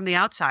working from the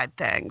outside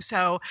thing.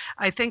 So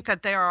I think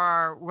that there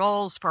are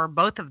roles for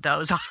both of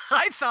those.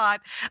 I thought,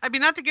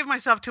 not to give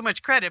myself too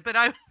much credit, but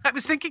I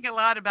was thinking a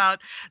lot about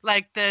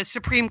like the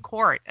Supreme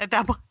Court at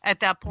that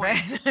point.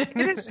 Right.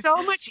 It is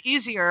so much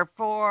easier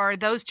for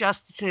those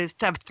justices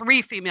to have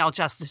 3 female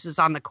justices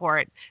on the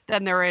court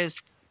than there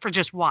is for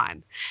just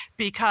one,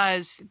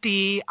 because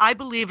I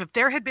believe if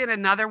there had been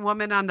another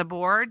woman on the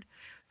board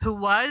who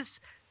was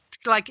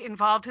like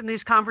involved in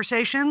these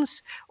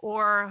conversations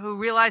or who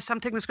realized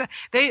something was good,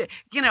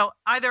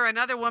 either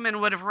another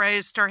woman would have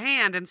raised her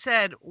hand and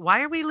said,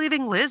 why are we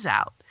leaving Liz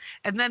out?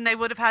 And then they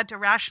would have had to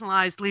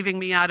rationalize leaving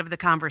me out of the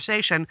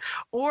conversation,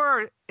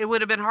 or it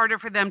would have been harder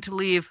for them to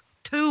leave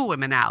 2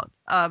 women out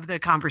of the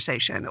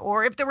conversation,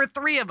 or if there were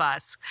 3 of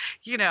us,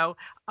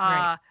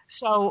 Right.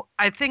 So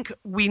I think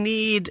we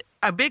need,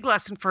 a big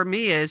lesson for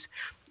me is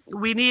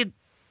we need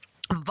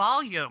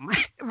volume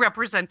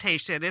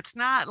representation. It's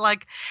not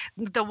like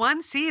the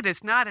 1 seat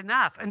is not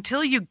enough.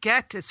 Until you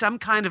get to some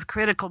kind of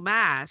critical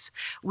mass,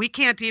 we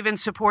can't even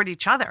support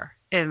each other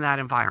in that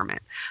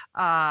environment.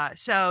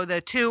 So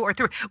the 2 or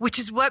 3, which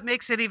is what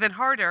makes it even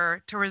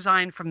harder to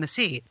resign from the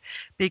seat,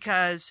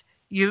 because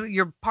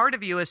your part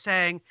of you is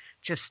saying,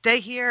 just stay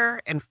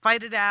here and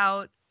fight it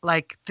out.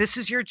 Like, this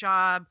is your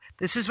job.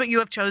 This is what you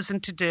have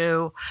chosen to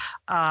do.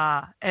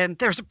 And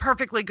there's a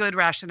perfectly good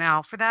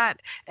rationale for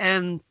that.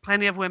 And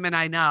plenty of women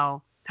I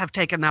know have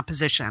taken that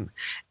position.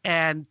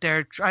 And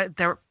they're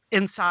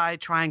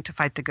inside trying to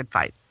fight the good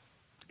fight.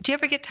 Do you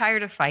ever get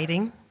tired of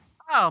fighting?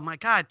 Oh, my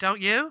God.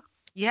 Don't you?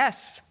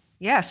 Yes.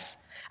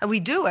 And we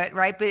do it,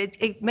 right? But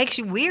it makes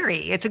you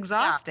weary. It's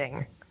exhausting.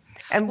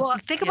 Yeah. And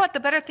think about the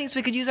better things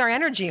we could use our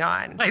energy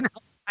on.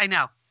 I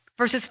know.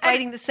 Versus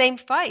fighting the same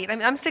fight.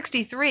 I'm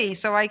 63,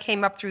 so I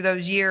came up through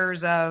those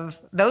years of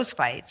those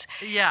fights.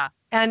 Yeah.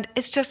 And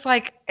it's just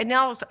like, and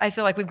now I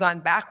feel like we've gone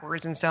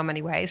backwards in so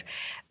many ways.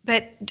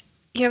 But,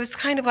 it's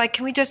kind of like,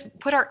 can we just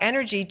put our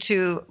energy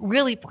to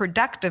really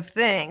productive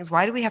things?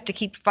 Why do we have to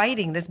keep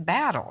fighting this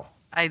battle?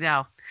 I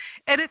know.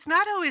 And it's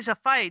not always a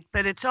fight,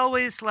 but it's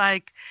always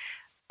like,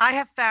 I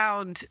have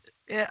found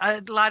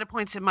a lot of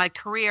points in my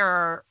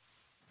career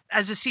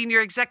as a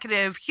senior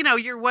executive,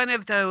 you're one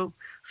of the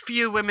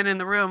few women in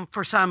the room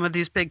for some of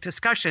these big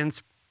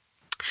discussions.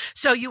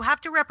 So you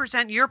have to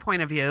represent your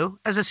point of view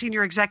as a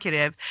senior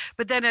executive,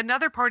 but then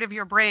another part of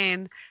your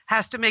brain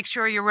has to make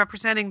sure you're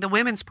representing the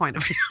women's point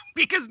of view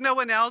because no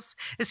one else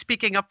is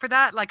speaking up for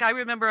that. Like I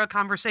remember a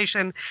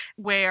conversation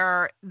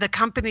where the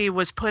company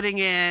was putting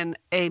in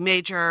a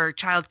major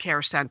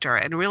childcare center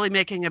and really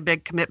making a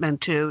big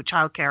commitment to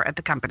childcare at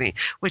the company,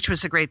 which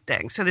was a great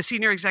thing. So the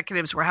senior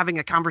executives were having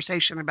a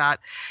conversation about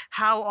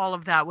how all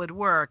of that would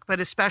work, but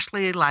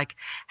especially like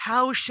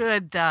how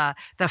should the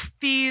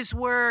fees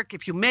work?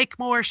 If you make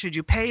more, should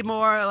you pay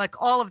more? Like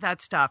all of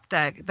that stuff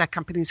that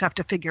companies have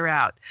to figure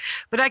out.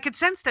 But I could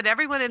sense that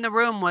everyone in the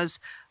room was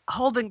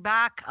holding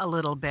back a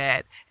little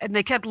bit. And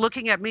they kept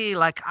looking at me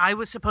like I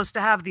was supposed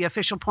to have the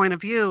official point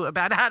of view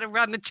about how to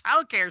run the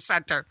childcare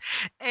center.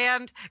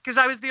 And because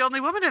I was the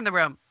only woman in the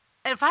room.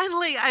 And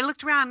finally, I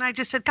looked around and I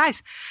just said,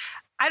 guys,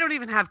 I don't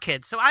even have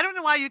kids, so I don't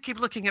know why you keep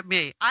looking at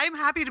me. I'm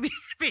happy to be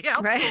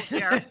helpful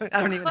here.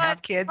 I don't even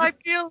have kids. I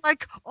feel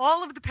like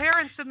all of the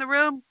parents in the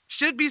room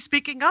should be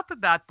speaking up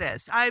about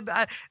this.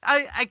 I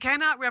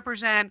cannot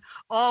represent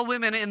all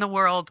women in the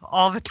world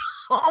all the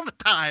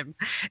time.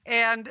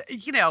 And,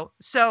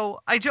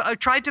 so I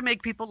tried to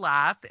make people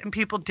laugh, and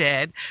people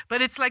did.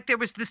 But it's like there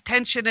was this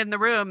tension in the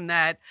room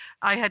that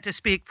I had to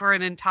speak for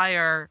an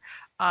entire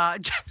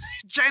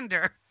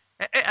gender.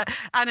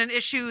 On an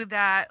issue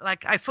that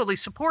like I fully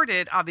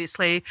supported,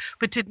 obviously,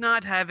 but did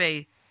not have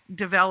a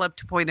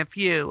developed point of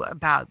view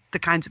about the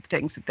kinds of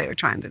things that they were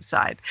trying to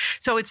decide.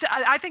 So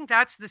I think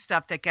that's the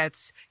stuff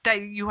that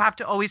you have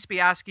to always be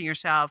asking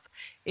yourself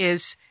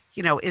is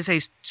a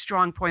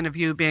strong point of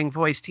view being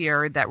voiced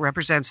here that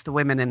represents the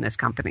women in this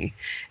company.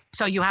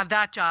 So you have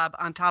that job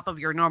on top of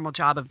your normal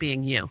job of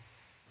being you.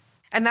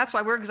 And that's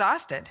why we're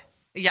exhausted.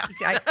 Yeah,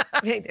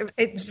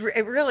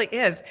 it really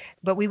is.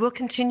 But we will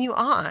continue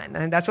on,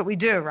 and that's what we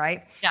do,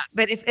 right? Yeah.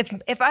 But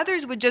if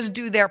others would just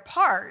do their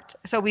part,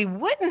 so we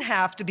wouldn't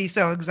have to be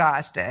so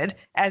exhausted,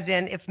 as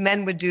in if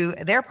men would do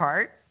their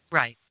part,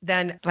 right?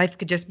 Then life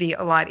could just be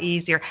a lot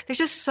easier. There's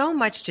just so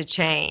much to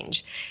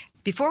change.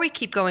 Before we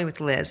keep going with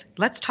Liz,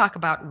 let's talk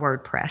about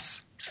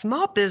WordPress.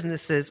 Small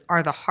businesses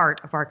are the heart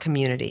of our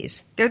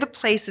communities. They're the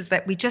places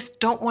that we just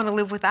don't want to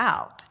live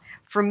without.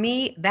 For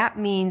me, that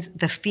means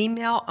the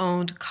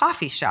female-owned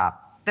coffee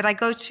shop that I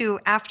go to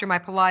after my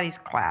Pilates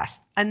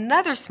class,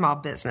 another small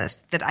business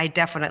that I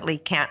definitely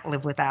can't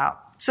live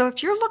without. So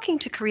if you're looking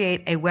to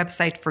create a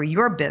website for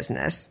your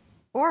business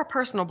or a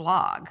personal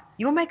blog,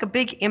 you'll make a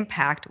big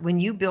impact when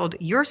you build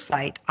your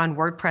site on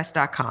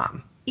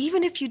WordPress.com.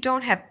 Even if you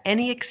don't have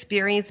any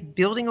experience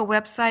building a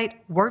website,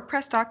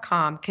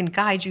 WordPress.com can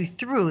guide you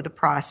through the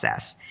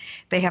process.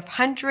 They have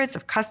hundreds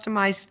of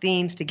customized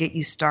themes to get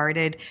you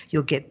started.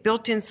 You'll get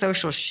built-in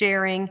social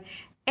sharing.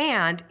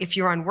 And if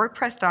you're on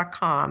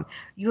WordPress.com,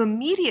 you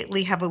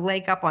immediately have a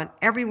leg up on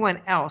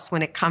everyone else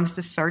when it comes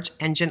to search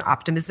engine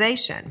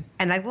optimization.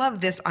 And I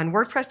love this. On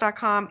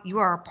WordPress.com, you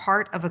are a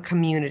part of a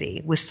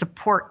community with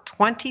support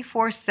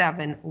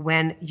 24/7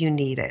 when you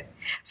need it.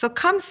 So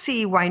come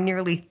see why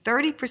nearly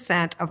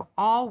 30% of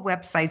all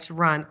websites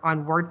run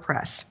on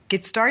WordPress.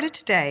 Get started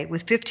today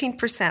with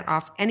 15%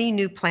 off any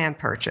new plan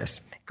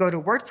purchase. Go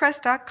to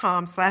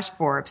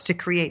WordPress.com/Forbes to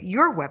create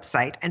your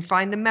website and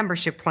find the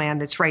membership plan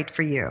that's right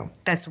for you.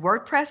 That's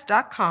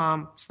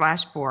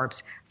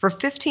WordPress.com/Forbes for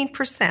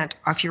 15%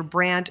 off your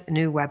brand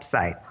new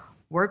website.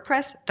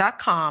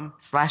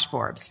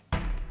 WordPress.com/Forbes.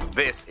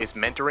 This is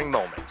Mentoring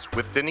Moments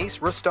with Denise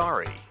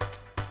Rastari.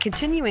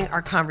 Continuing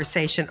our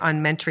conversation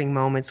on mentoring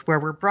moments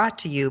where we're brought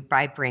to you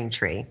by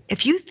Braintree.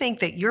 If you think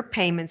that your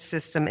payment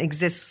system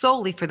exists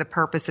solely for the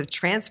purpose of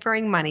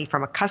transferring money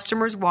from a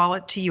customer's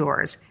wallet to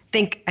yours,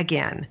 think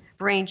again.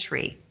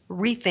 Braintree.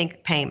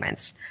 Rethink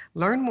payments.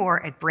 Learn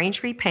more at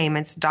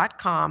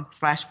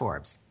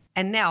BraintreePayments.com/Forbes.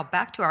 And now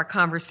back to our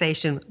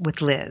conversation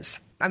with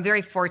Liz. I'm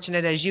very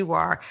fortunate, as you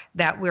are,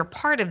 that we're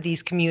part of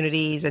these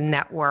communities and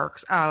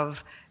networks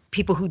of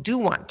people who do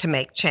want to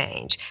make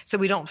change, so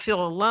we don't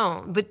feel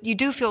alone. But you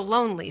do feel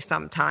lonely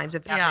sometimes,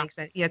 if that makes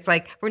sense. It's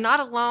like we're not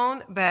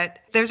alone, but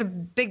there's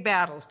big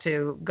battles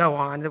to go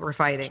on that we're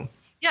fighting.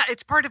 Yeah,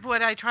 it's part of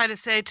what I try to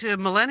say to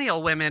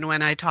millennial women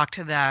when I talk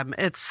to them.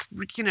 It's,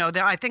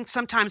 I think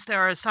sometimes there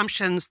are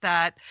assumptions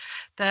that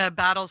the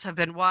battles have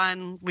been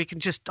won. We can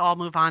just all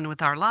move on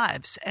with our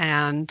lives.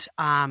 And,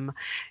 I'm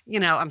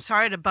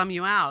sorry to bum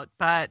you out,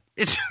 but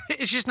it's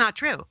just not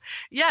true.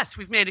 Yes,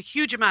 we've made a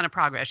huge amount of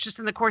progress just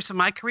in the course of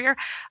my career.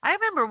 I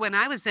remember when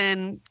I was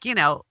in,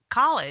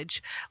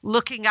 college,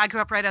 I grew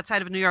up right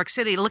outside of New York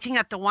City, looking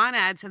at the want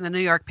ads in the New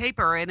York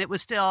paper, and it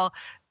was still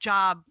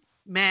job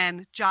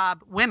men,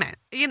 job women.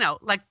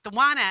 Like the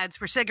want ads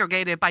were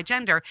segregated by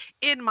gender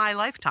in my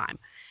lifetime.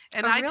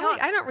 And I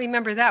don't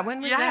remember that.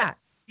 When was that?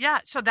 Yeah.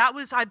 So that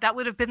would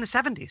have been the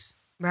 70s.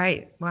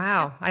 Right.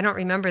 Wow. I don't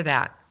remember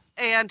that.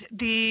 And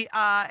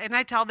and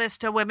I tell this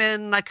to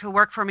women like who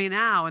work for me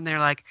now, and they're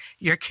like,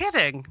 "You're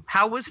kidding?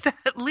 How was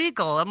that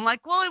legal?" I'm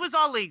like, "Well, it was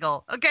all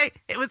legal. Okay,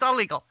 it was all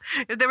legal.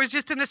 There was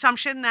just an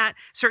assumption that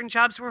certain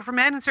jobs were for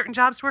men and certain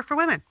jobs were for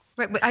women."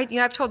 Right, but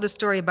I've told the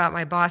story about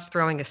my boss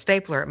throwing a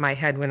stapler at my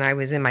head when I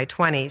was in my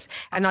 20s.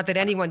 And not that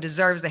anyone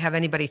deserves to have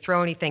anybody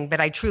throw anything,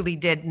 but I truly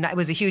did. It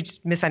was a huge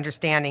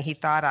misunderstanding. He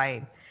thought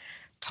I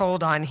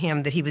told on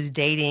him that he was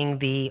dating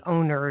the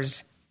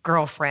owner's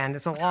girlfriend.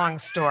 It's a long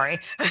story.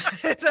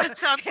 It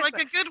sounds like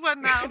a good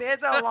one now. It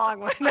is a long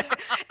one.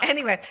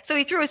 Anyway, so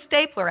he threw a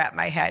stapler at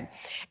my head.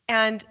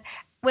 And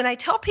when I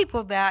tell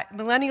people that,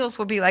 millennials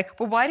will be like,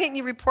 "Well, why didn't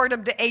you report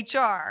him to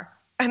HR?"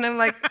 And I'm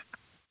like,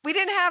 we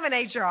didn't have an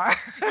HR.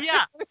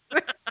 Yeah.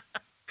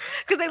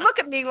 Because they look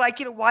at me like,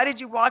 why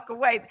did you walk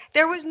away?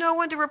 There was no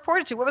one to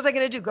report it to. What was I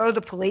going to do? Go to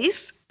the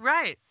police?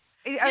 Right.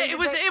 It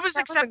was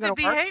accepted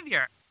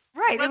behavior.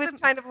 Right. It was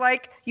kind of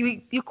like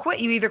you quit.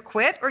 You either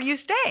quit or you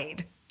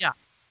stayed. Yeah.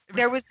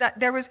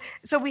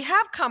 So we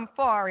have come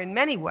far in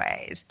many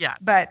ways. Yeah.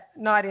 But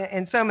not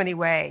in so many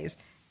ways.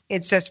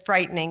 It's just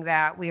frightening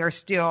that we are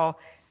still,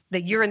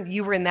 that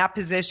you were in that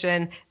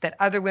position, that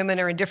other women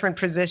are in different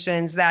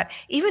positions, that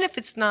even if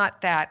it's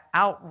not that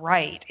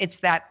outright, it's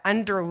that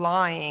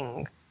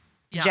underlying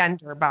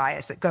gender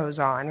bias that goes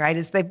on, right?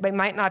 It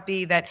might not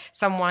be that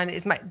someone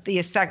is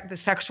the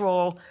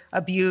sexual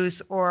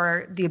abuse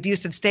or the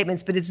abusive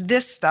statements, but it's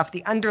this stuff,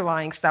 the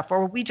underlying stuff,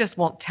 or we just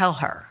won't tell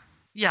her.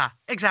 Yeah,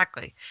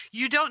 exactly.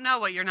 You don't know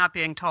what you're not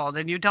being told,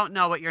 and you don't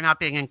know what you're not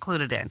being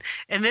included in.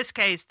 In this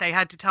case, they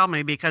had to tell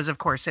me because, of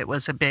course, it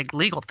was a big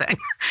legal thing,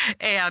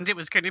 and it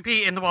was going to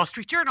be in the Wall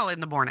Street Journal in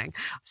the morning.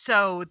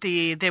 So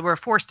they were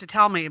forced to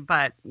tell me,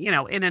 but,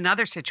 in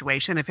another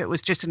situation, if it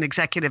was just an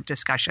executive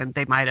discussion,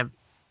 they might have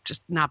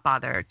just not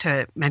bothered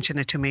to mention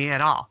it to me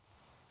at all.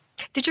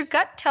 Did your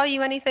gut tell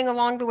you anything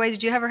along the way?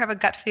 Did you ever have a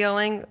gut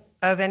feeling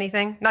of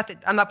anything? Not that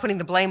I'm not putting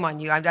the blame on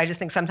you. I just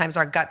think sometimes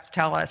our guts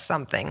tell us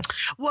something.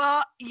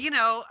 Well,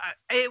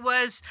 it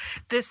was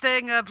this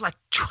thing of like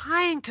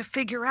trying to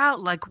figure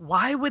out, like,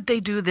 why would they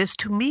do this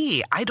to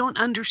me? I don't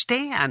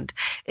understand.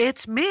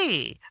 It's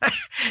me,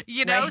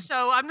 Right.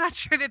 So I'm not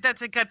sure that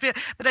that's a gut feel,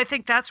 but I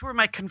think that's where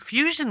my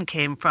confusion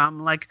came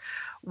from. Like,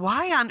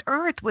 why on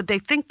earth would they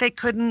think they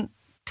couldn't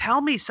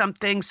tell me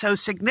something so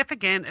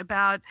significant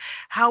about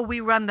how we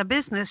run the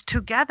business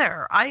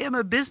together? I am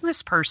a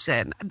business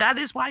person. That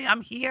is why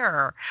I'm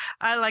here.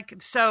 That's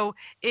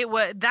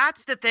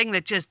the thing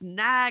that just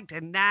nagged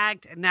and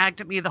nagged and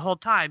nagged at me the whole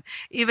time.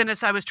 Even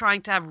as I was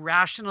trying to have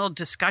rational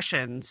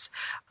discussions,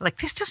 like,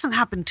 this doesn't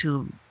happen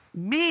to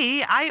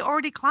me. I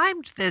already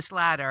climbed this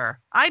ladder.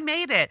 I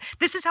made it.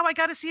 This is how I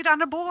got a seat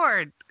on a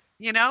board.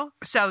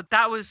 So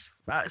that was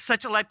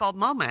such a light bulb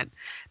moment,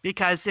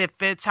 because if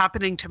it's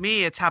happening to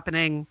me, it's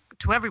happening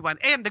to everyone.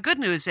 And the good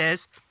news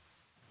is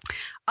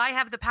I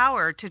have the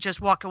power to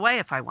just walk away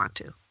if I want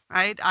to,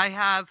 right? I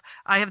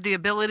have the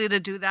ability to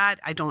do that.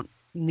 I don't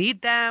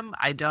need them.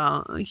 I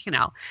don't,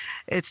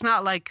 it's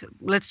not like,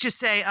 let's just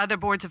say other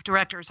boards of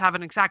directors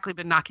haven't exactly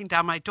been knocking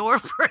down my door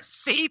for a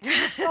seat.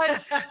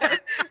 But,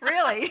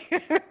 Really?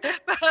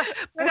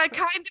 but I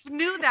kind of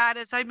knew that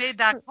as I made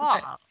that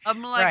call.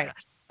 I'm like, Right.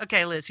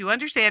 Okay, Liz, you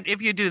understand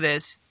if you do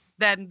this,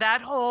 then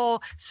that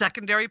whole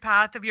secondary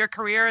path of your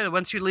career, that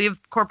once you leave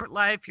corporate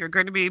life, you're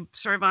going to be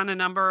serve on a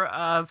number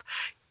of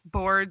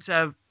boards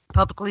of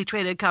publicly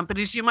traded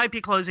companies. You might be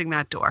closing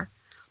that door.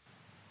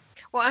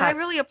 Well, and I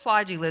really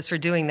applaud you, Liz, for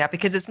doing that,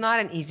 because it's not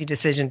an easy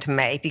decision to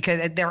make,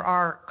 because there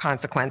are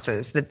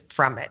consequences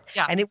from it.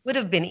 Yeah. And it would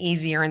have been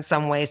easier in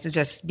some ways to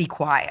just be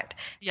quiet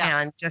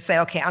and just say,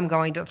 okay, I'm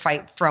going to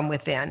fight from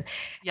within.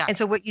 Yeah. And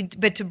so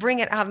but to bring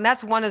it out, and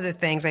that's one of the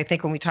things I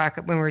think when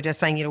we're just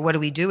saying, what do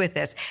we do with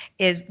this,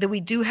 is that we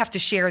do have to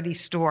share these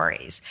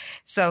stories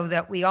so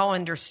that we all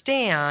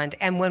understand.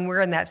 And when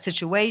we're in that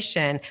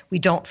situation, we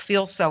don't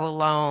feel so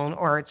alone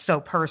or it's so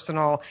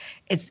personal.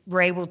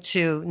 We're able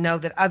to know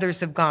that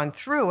others have gone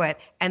through it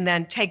and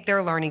then take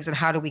their learnings and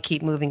how do we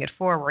keep moving it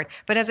forward.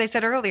 But as I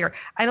said earlier,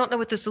 I don't know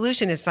what the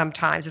solution is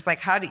sometimes. It's like,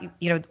 how do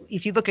you,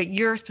 if you look at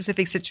your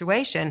specific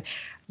situation,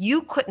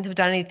 you couldn't have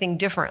done anything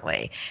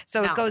differently.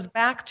 So It goes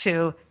back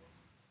to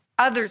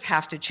others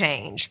have to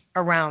change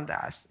around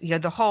us.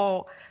 The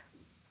whole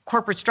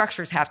corporate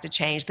structures have to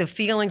change. The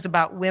feelings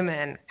about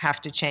women have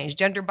to change.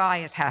 Gender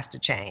bias has to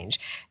change.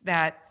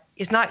 That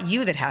it's not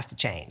you that has to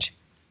change.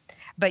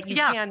 But you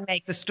can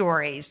make the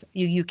stories,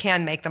 you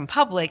can make them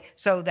public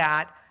so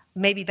that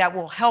maybe that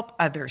will help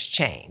others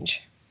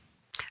change.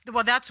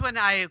 Well, that's when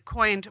I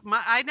coined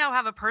I now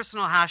have a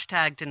personal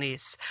hashtag,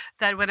 Denise,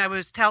 that when I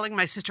was telling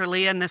my sister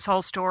Leanne this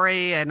whole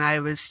story and I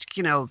was,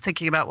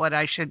 thinking about what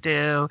I should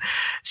do,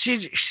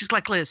 she's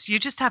like, Liz, you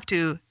just have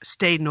to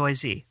stay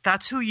noisy.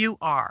 That's who you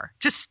are.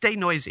 Just stay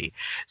noisy.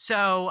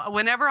 So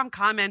whenever I'm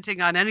commenting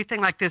on anything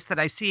like this that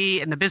I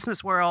see in the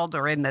business world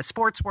or in the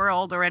sports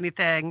world or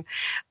anything,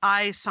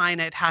 I sign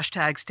it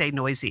hashtag stay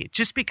noisy.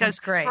 Just because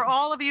for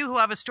all of you who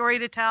have a story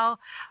to tell,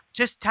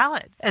 Just tell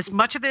it. As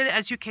much of it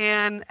as you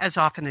can, as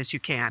often as you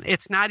can.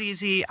 It's not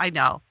easy, I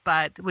know.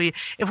 But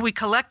if we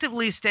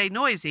collectively stay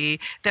noisy,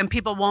 then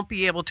people won't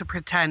be able to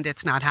pretend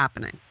it's not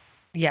happening.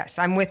 Yes,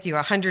 I'm with you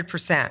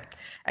 100%.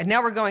 And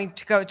now we're going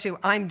to go to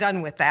I'm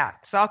done with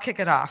that. So I'll kick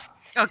it off.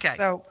 Okay.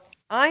 So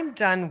I'm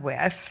done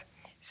with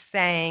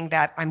saying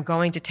that I'm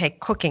going to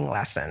take cooking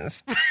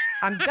lessons.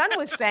 I'm done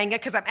with saying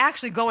it because I'm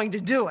actually going to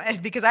do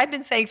it, because I've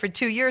been saying for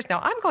 2 years now,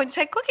 I'm going to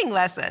take cooking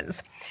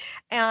lessons.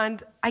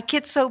 And I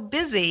get so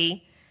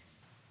busy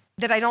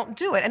that I don't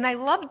do it. And I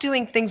love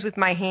doing things with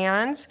my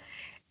hands.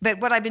 But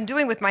what I've been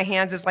doing with my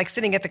hands is like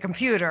sitting at the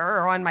computer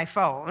or on my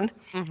phone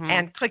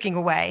and clicking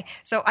away.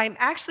 So I'm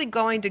actually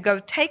going to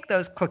go take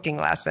those cooking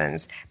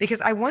lessons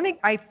because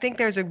I think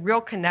there's a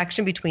real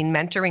connection between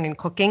mentoring and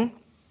cooking.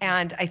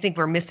 And I think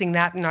we're missing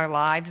that in our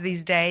lives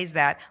these days,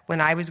 that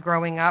when I was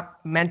growing up,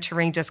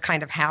 mentoring just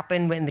kind of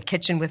happened in the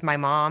kitchen with my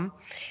mom.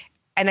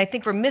 And I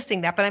think we're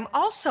missing that. But I'm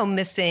also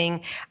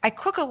missing, I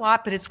cook a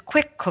lot, but it's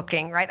quick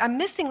cooking, right? I'm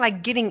missing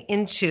like getting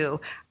into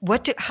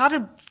how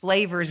do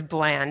flavors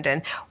blend,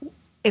 and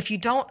if you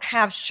don't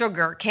have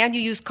sugar, can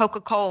you use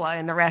Coca-Cola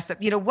in the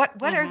recipe? What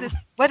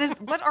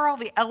are all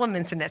the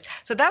elements in this?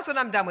 So that's what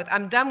I'm done with.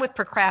 I'm done with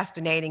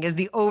procrastinating is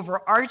the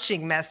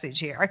overarching message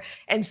here,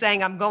 and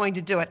saying I'm going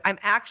to do it. I'm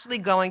actually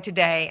going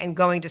today and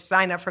going to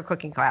sign up for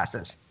cooking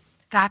classes.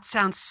 That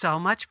sounds so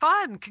much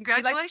fun.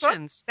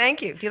 Congratulations.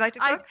 Thank you. Do you like to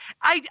cook?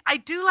 I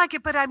do like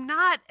it, but I'm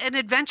not an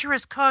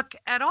adventurous cook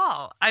at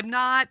all. I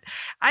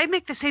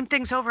make the same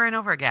things over and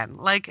over again,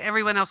 like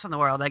everyone else in the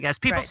world, I guess.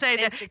 People say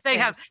that they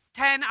have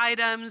 10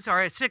 items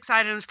or 6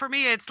 items. For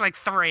me, it's like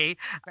 3.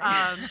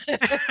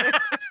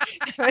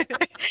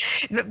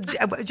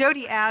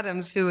 Jody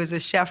Adams, who is a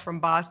chef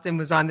from Boston,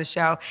 was on the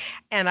show,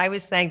 and I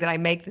was saying that I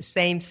make the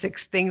same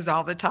 6 things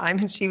all the time.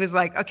 And she was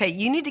like, okay,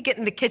 you need to get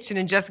in the kitchen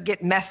and just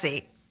get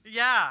messy.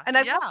 Yeah. And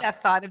I love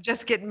that thought of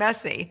just get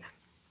messy.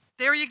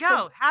 There you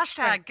go.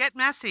 So, # get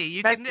messy.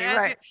 You messy,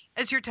 can,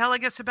 as you're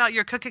telling us about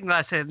your cooking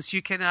lessons,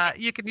 you can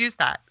use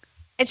that.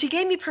 And she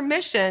gave me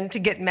permission to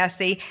get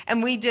messy.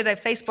 And we did a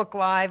Facebook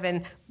Live,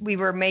 and we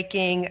were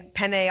making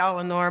penne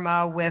alla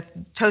norma with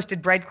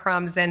toasted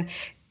breadcrumbs. And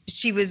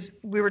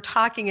we were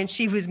talking, and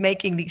she was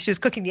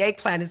cooking the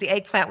eggplant as the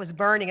eggplant was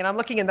burning. And I'm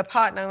looking in the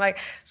pot, and I'm like,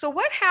 so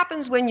what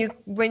happens when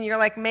you're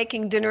like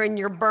making dinner and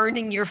you're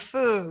burning your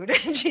food?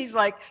 And she's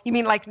like, you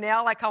mean like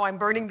now, like how I'm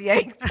burning the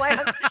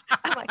eggplant?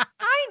 I'm like,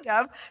 kind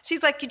of.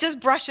 She's like, you just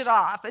brush it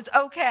off. It's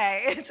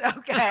okay. It's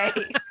okay.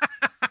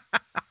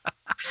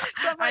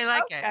 So I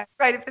like it.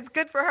 Right. If it's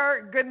good for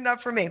her, good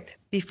enough for me.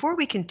 Before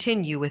we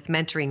continue with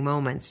mentoring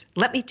moments,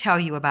 let me tell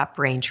you about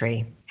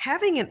Braintree.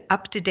 Having an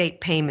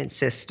up-to-date payment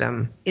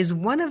system is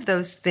one of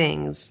those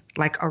things,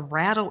 like a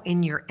rattle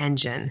in your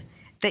engine,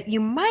 that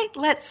you might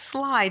let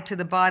slide to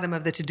the bottom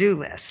of the to-do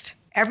list.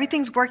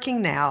 Everything's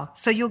working now,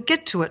 so you'll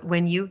get to it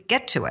when you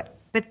get to it.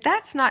 But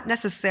that's not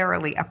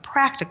necessarily a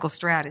practical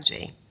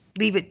strategy.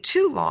 Leave it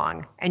too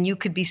long, and you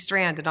could be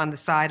stranded on the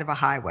side of a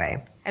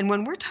highway. And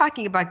when we're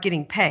talking about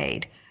getting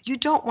paid, you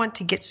don't want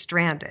to get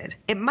stranded.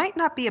 It might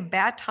not be a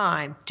bad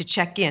time to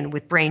check in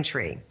with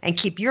Braintree and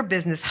keep your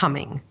business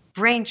humming.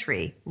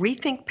 Braintree,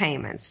 rethink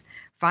payments.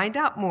 Find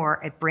out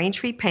more at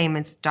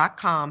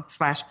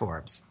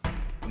braintreepayments.com/Forbes.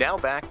 Now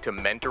back to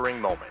Mentoring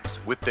Moments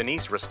with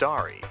Denise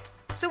Rastari.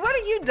 So what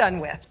are you done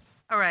with?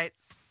 All right.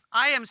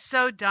 I am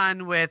so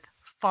done with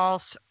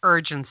false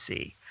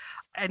urgency.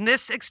 And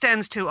this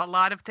extends to a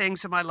lot of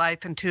things in my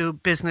life and to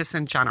business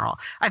in general.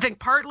 I think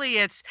partly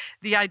it's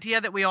the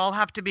idea that we all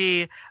have to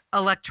be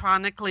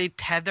electronically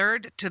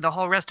tethered to the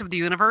whole rest of the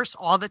universe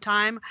all the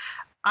time.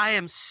 I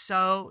am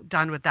so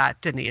done with that,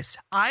 Denise.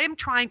 I am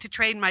trying to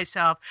train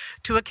myself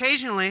to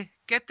occasionally,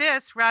 get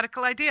this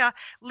radical idea,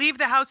 leave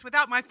the house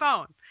without my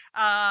phone.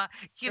 Don't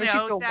you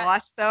feel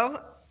lost,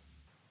 though?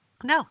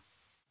 No.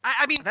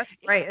 I mean... That's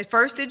great. At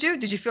first, did you?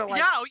 Did you feel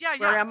like,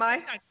 where am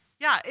I?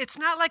 Yeah, it's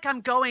not like I'm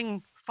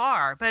going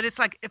far, but it's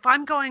like if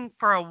I'm going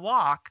for a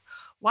walk,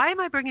 why am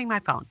I bringing my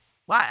phone?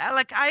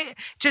 Why?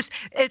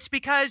 It's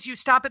because you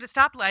stop at a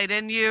stoplight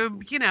and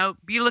you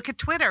look at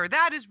Twitter.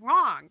 That is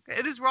wrong.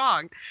 It is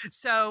wrong.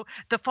 So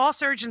the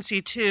false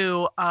urgency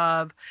too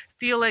of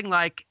feeling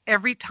like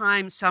every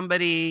time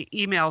somebody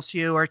emails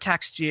you or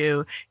texts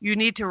you, you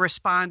need to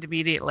respond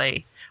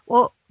immediately.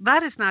 Well,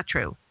 that is not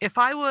true. If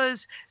I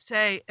was,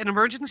 say, an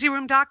emergency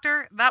room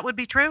doctor, that would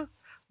be true,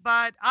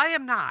 but I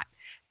am not.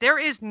 There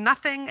is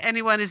nothing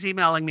anyone is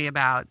emailing me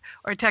about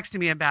or texting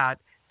me about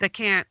that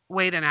can't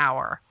wait an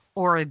hour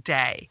or a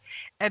day.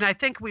 And I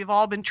think we've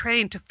all been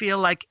trained to feel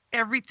like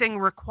everything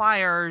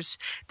requires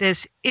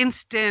this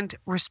instant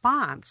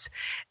response.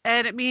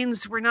 And it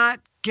means we're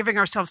not giving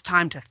ourselves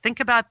time to think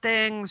about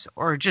things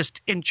or just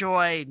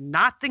enjoy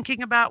not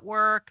thinking about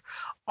work,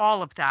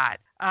 all of that.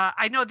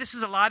 I know this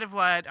is a lot of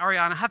what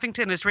Ariana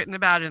Huffington has written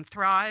about in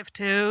Thrive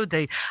too.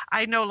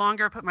 I no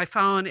longer put my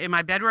phone in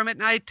my bedroom at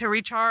night to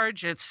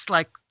recharge. It's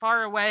like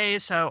far away,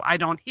 so I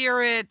don't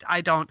hear it.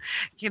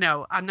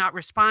 I'm not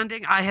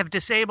responding. I have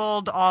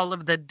disabled all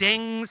of the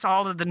dings,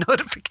 all of the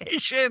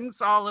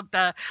notifications,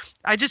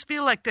 I just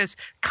feel like this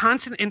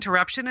constant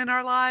interruption in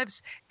our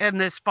lives and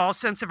this false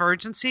sense of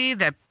urgency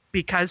that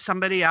because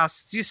somebody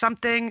asks you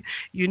something,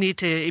 you need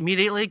to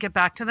immediately get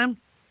back to them.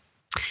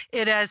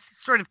 It has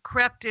sort of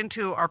crept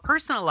into our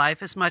personal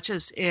life as much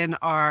as in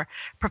our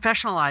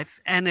professional life,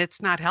 and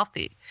it's not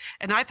healthy.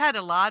 And I've had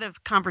a lot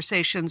of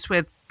conversations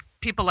with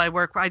people I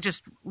work with. I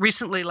just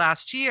recently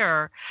last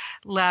year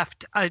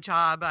left a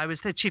job. I was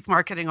the chief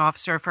marketing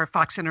officer for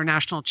Fox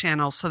International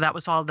Channels. So that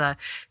was all the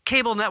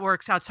cable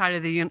networks outside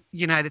of the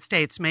United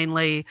States,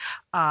 mainly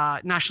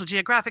National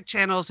Geographic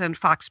channels and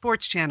Fox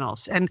Sports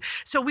channels. And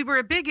so we were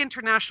a big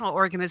international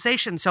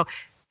organization. So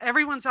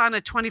everyone's on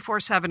a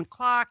 24/7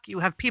 clock. You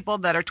have people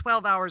that are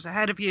 12 hours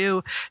ahead of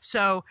you.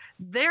 So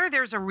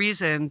there's a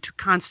reason to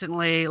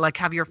constantly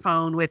have your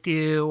phone with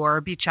you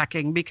or be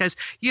checking, because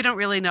you don't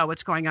really know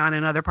what's going on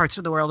in other parts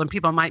of the world and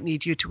people might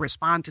need you to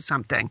respond to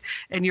something.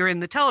 And you're in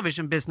the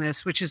television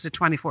business, which is a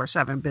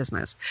 24/7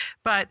 business.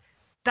 But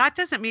that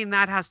doesn't mean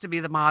that has to be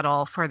the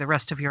model for the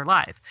rest of your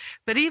life.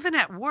 But even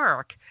at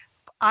work,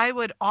 I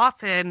would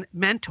often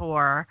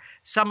mentor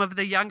some of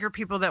the younger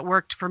people that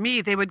worked for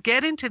me. They would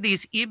get into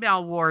these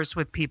email wars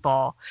with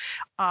people,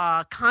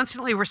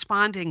 constantly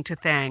responding to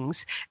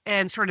things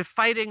and sort of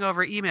fighting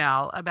over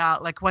email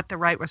about what the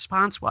right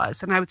response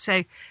was. And I would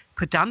say,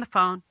 put down the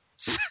phone,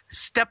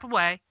 step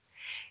away,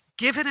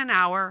 give it an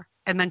hour,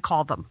 and then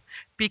call them.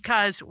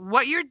 Because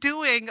what you're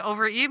doing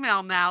over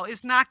email now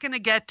is not going to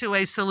get to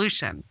a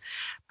solution.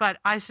 But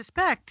I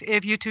suspect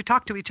if you two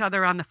talk to each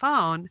other on the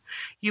phone,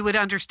 you would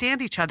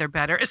understand each other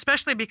better,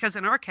 especially because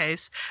in our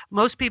case,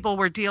 most people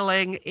were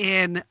dealing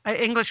in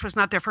English was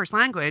not their first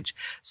language.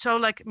 So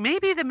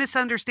maybe the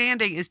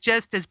misunderstanding is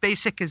just as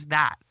basic as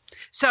that.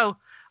 So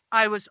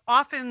I was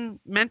often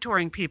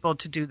mentoring people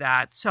to do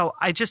that. So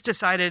I just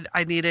decided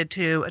I needed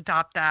to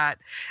adopt that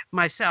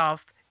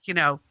myself,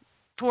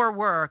 for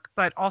work,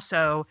 but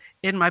also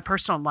in my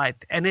personal life.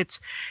 And it's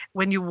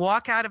when you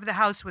walk out of the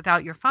house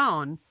without your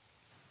phone,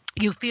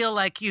 you feel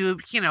like you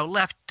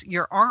left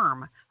your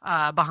arm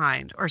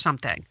behind or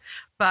something.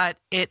 But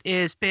it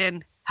has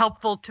been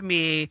helpful to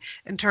me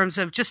in terms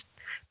of just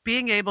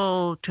being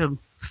able to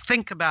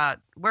think about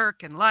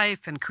work and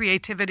life and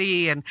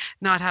creativity and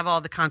not have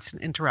all the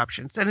constant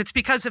interruptions. And it's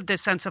because of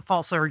this sense of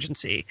false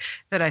urgency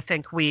that I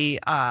think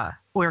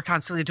we're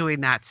constantly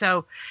doing that.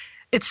 So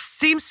it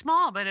seems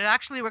small, but it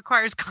actually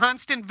requires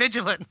constant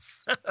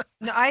vigilance.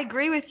 No, I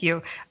agree with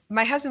you.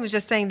 My husband was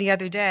just saying the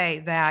other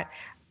day that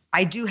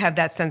I do have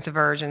that sense of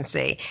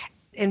urgency.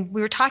 And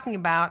we were talking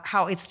about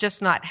how it's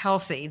just not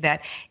healthy,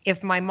 that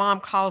if my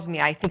mom calls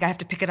me, I think I have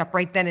to pick it up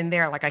right then and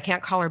there. I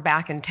can't call her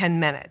back in 10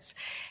 minutes.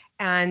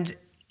 And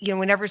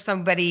whenever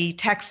somebody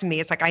texts me,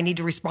 it's I need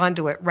to respond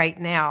to it right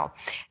now.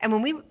 And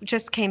when we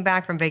just came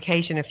back from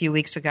vacation a few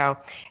weeks ago,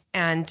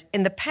 and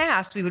in the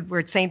past, we're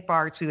at St.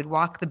 Bart's, we would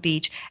walk the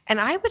beach,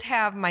 and I would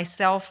have my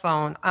cell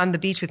phone on the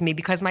beach with me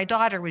because my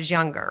daughter was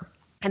younger.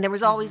 And there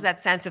was always that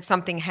sense if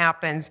something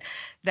happens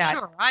that,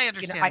 sure, I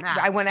understand that.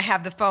 I want to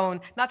have the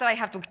phone, not that I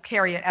have to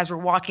carry it as we're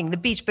walking the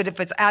beach, but if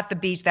it's at the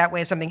beach, that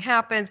way if something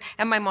happens,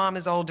 and my mom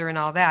is older and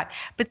all that.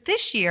 But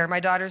this year, my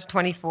daughter's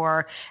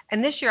 24,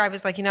 and this year I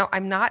was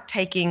I'm not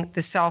taking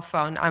the cell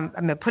phone. I'm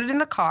going to put it in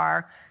the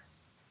car,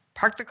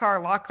 park the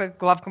car, lock the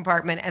glove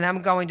compartment, and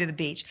I'm going to the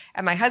beach.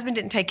 And my husband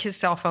didn't take his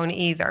cell phone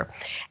either.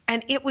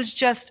 And it was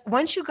just,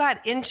 once you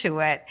got into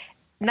it,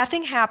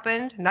 nothing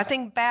happened.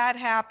 Nothing bad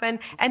happened.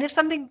 And if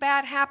something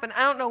bad happened,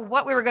 I don't know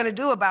what we were going to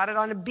do about it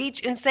on a beach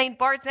in St.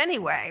 Bart's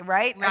anyway,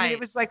 right? I mean, it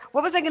was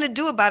what was I going to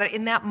do about it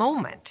in that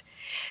moment?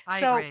 I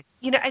agree.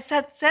 It's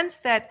that sense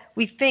that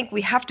we think we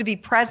have to be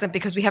present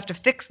because we have to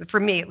fix it. For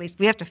me, at least,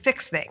 we have to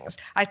fix things.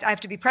 I have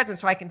to be present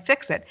so I can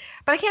fix it.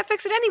 But I can't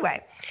fix it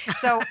anyway.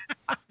 So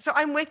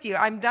I'm with you.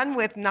 I'm done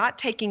with not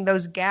taking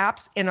those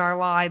gaps in our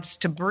lives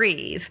to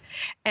breathe.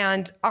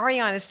 And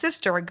Ariana's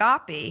sister,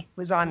 Agape,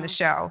 was on the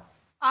show.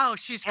 Oh,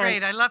 she's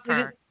great. I love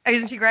her.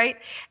 Isn't she great?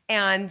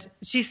 And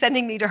she's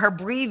sending me to her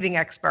breathing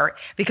expert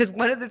because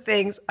one of the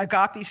things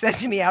Agape said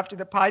to me after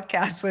the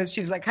podcast was,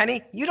 she was like,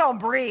 honey, you don't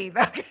breathe,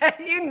 okay?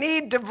 You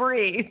need to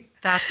breathe.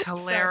 That's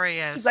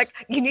hilarious. So she's like,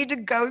 you need to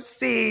go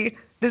see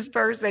this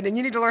person and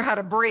you need to learn how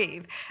to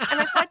breathe.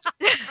 And I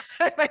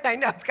thought, I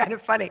know, it's kind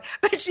of funny,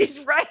 but she's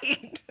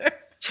right.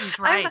 She's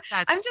right.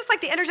 I'm just like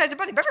the Energizer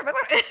Bunny.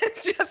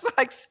 It's just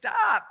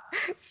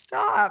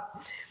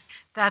stop.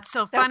 That's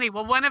so funny.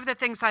 Well, one of the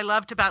things I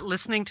loved about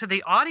listening to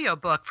the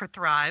audiobook for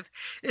Thrive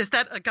is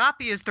that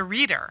Agape is the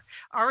reader.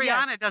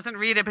 Ariana doesn't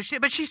read it,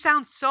 but she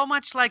sounds so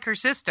much like her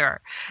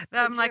sister.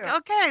 I'm like,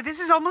 okay, this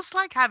is almost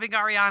like having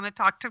Ariana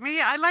talk to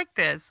me. I like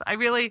this.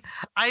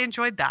 I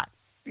enjoyed that.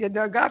 Yeah,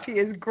 no, Agape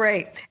is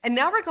great. And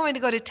now we're going to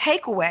go to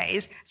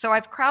takeaways. So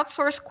I've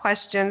crowdsourced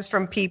questions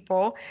from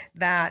people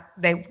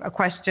a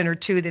question or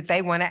two that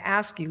they want to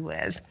ask you,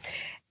 Liz.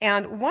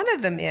 And one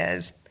of them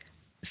is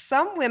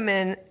some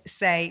women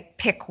say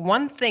pick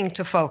one thing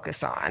to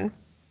focus on.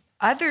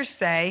 Others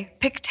say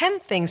pick 10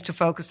 things to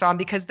focus on,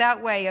 because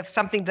that way if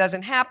something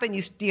doesn't happen,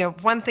 you know,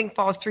 one thing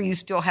falls through, you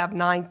still have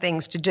 9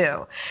 things to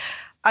do.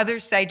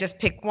 Others say just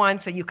pick one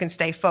so you can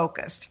stay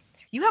focused.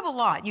 You have a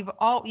lot.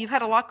 You've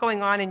had a lot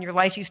going on in your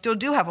life. You still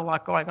do have a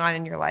lot going on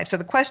in your life. So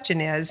the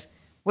question is,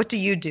 what do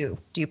you do?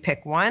 Do you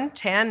pick 1,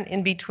 10,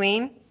 in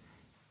between?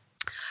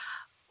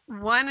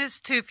 1 is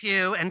too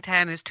few and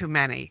 10 is too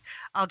many.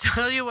 I'll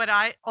tell you what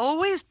I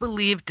always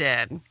believed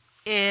in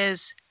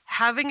is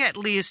having at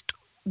least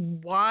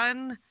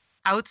one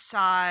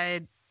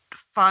outside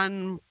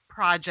fun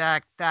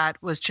project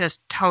that was just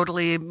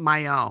totally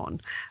my own.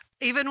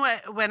 Even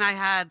when I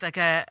had like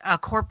a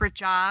corporate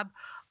job,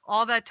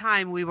 all that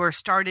time we were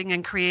starting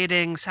and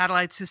creating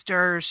Satellite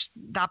Sisters,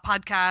 that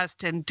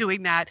podcast, and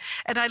doing that.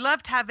 And I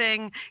loved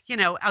having, you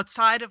know,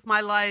 outside of my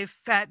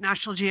life at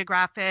National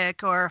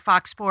Geographic or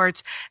Fox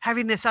Sports,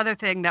 having this other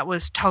thing that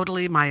was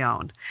totally my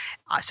own.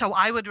 So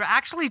I would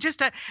actually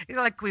just,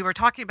 like we were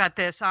talking about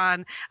this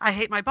on I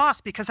Hate My Boss,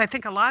 because I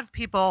think a lot of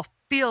people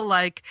feel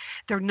like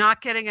they're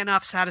not getting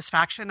enough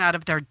satisfaction out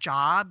of their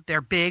job,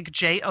 their big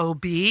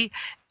job.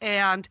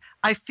 And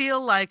I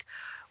feel like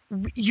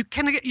you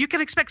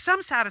can expect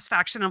some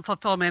satisfaction and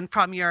fulfillment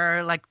from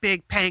your like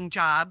big paying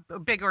job,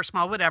 big or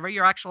small, whatever,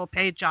 your actual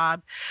paid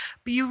job.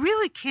 But you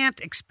really can't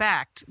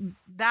expect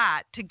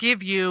that to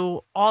give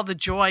you all the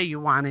joy you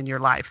want in your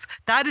life.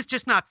 That is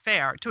just not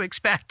fair to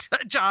expect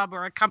a job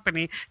or a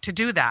company to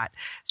do that.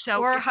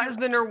 So, or a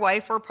husband or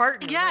wife or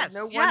partner. Yes, right?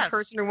 No one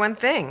person or one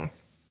thing.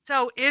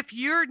 So if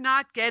you're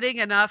not getting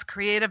enough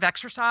creative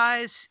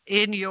exercise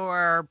in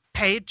your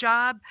paid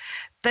job,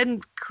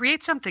 then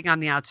create something on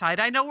the outside.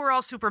 I know we're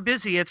all super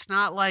busy. It's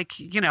not like,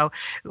 you know,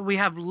 we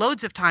have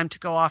loads of time to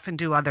go off and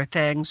do other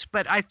things.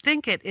 But I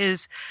think it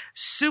is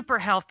super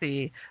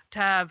healthy to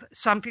have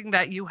something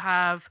that you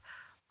have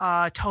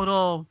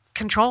total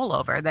control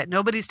over, that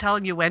nobody's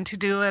telling you when to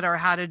do it or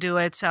how to do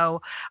it.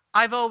 So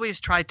I've always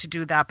tried to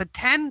do that. But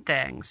 10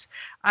 things,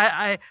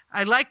 I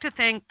like to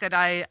think that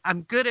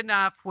I'm good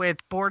enough with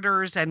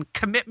borders and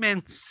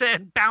commitments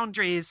and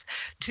boundaries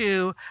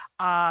to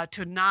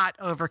not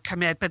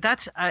overcommit. But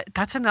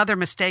that's another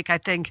mistake I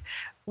think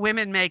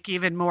women make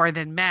even more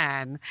than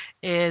men,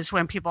 is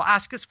when people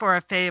ask us for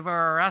a favor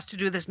or ask to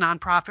do this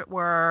nonprofit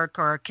work,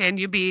 or can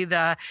you be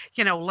the,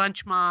 you know,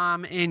 lunch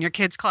mom in your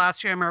kid's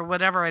classroom or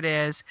whatever it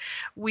is,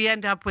 we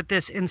end up with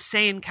this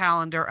insane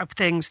calendar of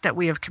things that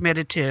we have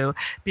committed to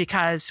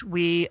because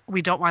we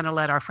don't want to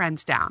let our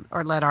friends down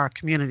or let our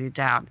community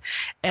down.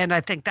 And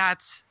I think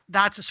that's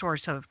a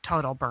source of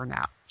total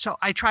burnout. So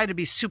I try to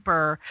be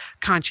super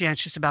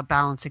conscientious about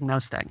balancing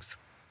those things.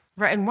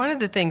 Right. And one of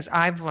the things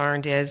I've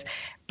learned is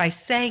by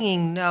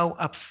saying no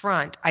up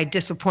front, I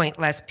disappoint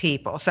less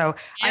people. So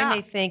I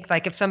may think,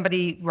 like, if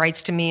somebody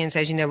writes to me and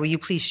says, you know, will you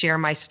please share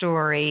my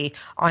story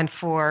on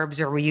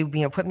Forbes, or will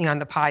you put me on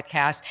the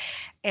podcast?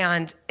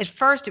 And at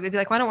first it would be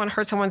like, well, I don't want to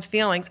hurt someone's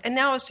feelings. And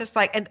now it's just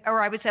like,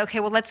 or I would say, okay,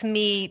 well, let's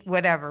meet,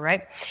 whatever,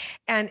 right?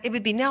 And it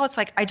would be, now it's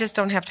like, I just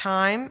don't have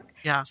time.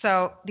 Yeah.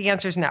 So the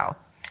answer is no.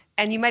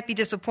 And you might be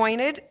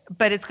disappointed,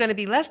 but it's going to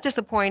be less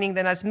disappointing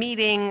than us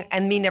meeting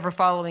and me never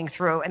following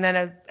through. And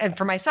then, and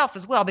for myself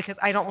as well, because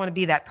I don't want to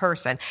be that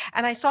person.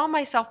 And I saw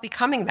myself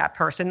becoming that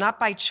person, not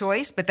by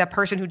choice, but that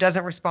person who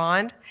doesn't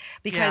respond,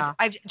 because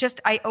I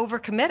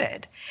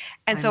overcommitted.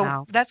 And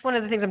so that's one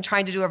of the things I'm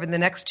trying to do over the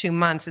next 2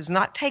 months, is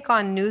not take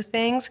on new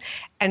things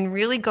and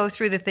really go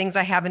through the things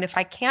I have. And if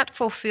I can't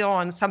fulfill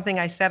on something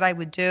I said I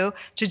would do,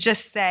 to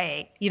just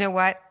say, you know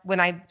what, when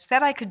I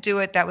said I could do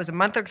it, that was a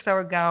month or so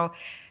ago.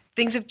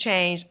 Things have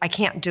changed. I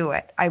can't do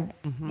it. I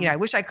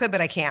wish I could,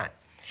 but I can't.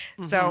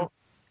 Mm-hmm. So,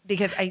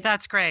 because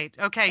that's great.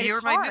 Okay, you're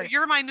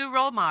my new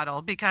role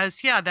model, because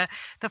the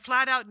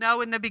flat out no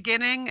in the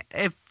beginning,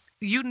 if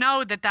you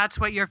know that that's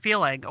what you're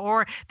feeling,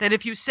 or that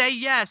if you say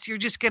yes, you're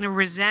just going to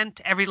resent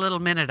every little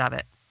minute of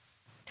it.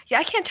 Yeah,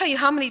 I can't tell you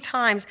how many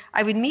times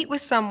I would meet with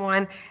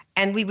someone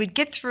and we would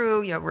get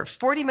through, you know, we're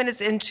 40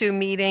 minutes into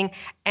meeting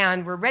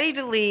and we're ready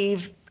to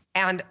leave.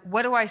 And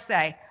what do I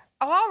say?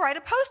 Oh, I'll write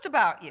a post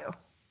about you.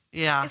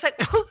 Yeah. It's like,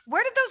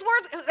 where did those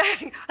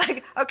words,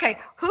 like, okay,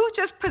 who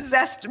just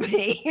possessed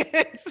me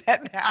and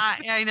said that?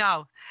 I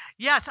know.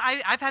 Yes,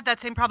 I've had that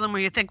same problem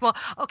where you think, well,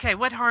 okay,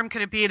 what harm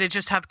could it be to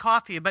just have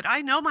coffee? But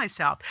I know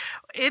myself.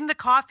 In the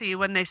coffee,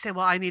 when they say,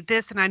 well, I need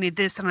this and I need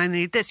this and I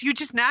need this, you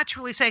just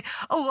naturally say,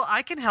 oh, well,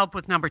 I can help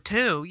with number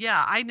 2.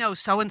 Yeah, I know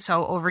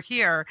so-and-so over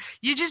here.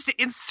 You just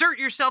insert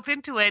yourself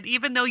into it,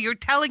 even though you're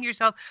telling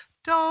yourself,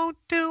 don't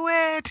do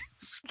it.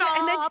 Stop.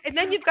 Yeah, and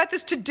then you've got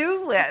this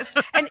to-do list.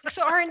 And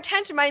so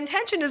my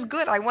intention is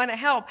good. I want to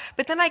help,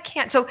 but then I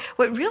can't. So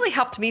what really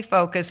helped me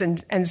focus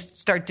and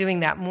start doing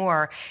that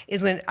more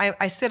is when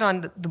I sit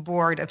on the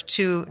board of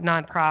 2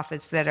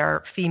 nonprofits that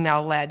are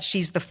female-led.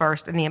 She's the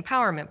first in the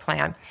Empowerment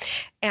Plan.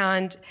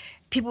 And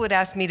people would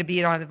ask me to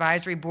be on an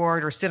advisory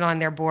board or sit on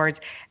their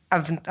boards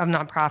of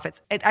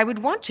nonprofits. I would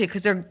want to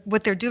because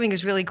what they're doing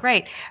is really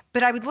great.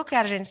 But I would look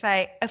at it and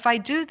say, if I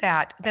do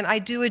that, then I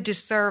do a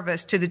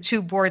disservice to the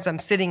two boards I'm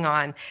sitting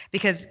on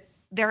because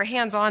they're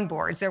hands-on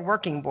boards, they're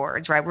working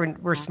boards, right?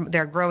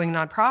 They're growing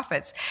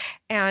nonprofits.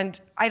 And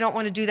I don't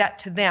want to do that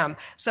to them.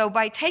 So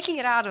by taking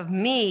it out of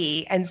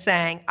me and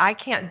saying, I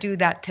can't do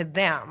that to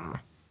them,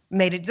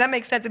 does that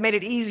make sense? It made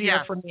it easier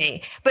for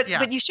me.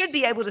 But you should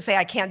be able to say,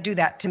 I can't do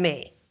that to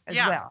me as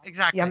well.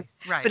 Exactly. Yeah.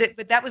 Right.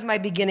 But that was my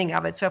beginning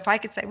of it. So if I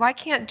could say, well, I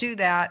can't do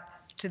that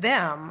to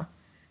them,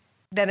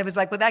 then it was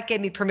like, well, that gave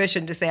me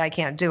permission to say I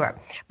can't do it.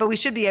 But we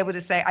should be able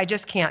to say, I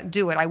just can't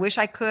do it. I wish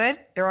I could.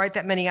 There aren't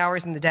that many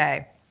hours in the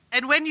day.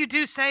 And when you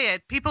do say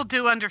it, people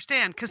do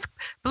understand because,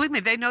 believe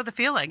me, they know the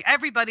feeling.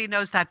 Everybody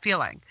knows that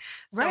feeling.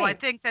 So Right. I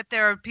think that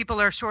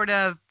people are sort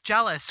of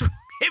jealous.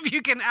 If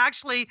you can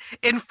actually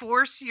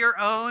enforce your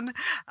own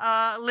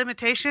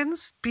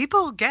limitations,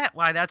 people get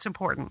why that's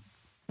important.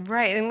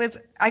 Right. And Liz,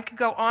 I could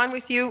go on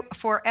with you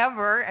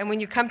forever. And when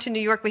you come to New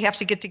York, we have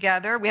to get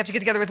together. We have to get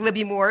together with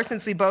Libby Moore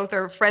since we both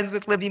are friends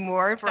with Libby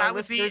Moore. For our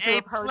listeners who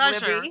have heard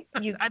Libby.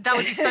 That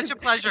would be such a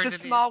pleasure. It's a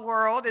small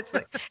world.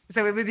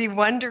 So it would be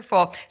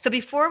wonderful. So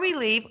before we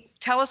leave,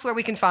 tell us where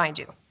we can find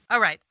you.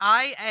 All right.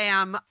 I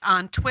am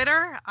on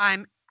Twitter.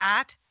 I'm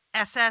at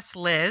SS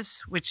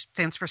Liz, which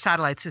stands for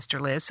Satellite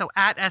Sister Liz. So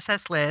at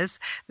SS Liz,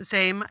 the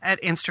same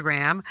at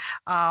Instagram.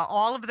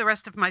 All of the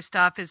rest of my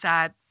stuff is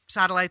at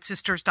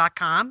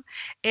satellitesisters.com.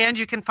 And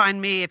you can find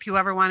me if you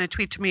ever want to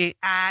tweet to me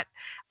at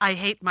I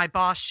Hate My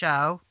Boss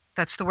Show.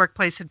 That's the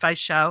workplace advice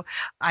show.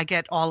 I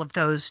get all of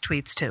those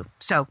tweets too.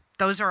 So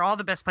those are all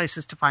the best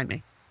places to find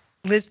me.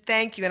 Liz,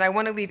 thank you. And I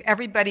want to leave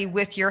everybody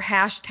with your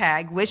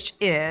hashtag, which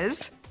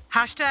is...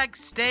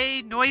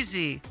 #stay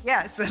noisy.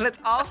 Yes, so let's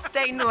all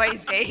stay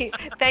noisy.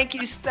 Thank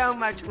you so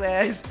much,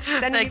 Liz.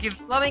 Thank you.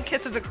 Loving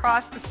kisses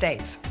across the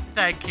states.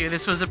 Thank you.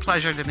 This was a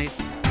pleasure, Denise.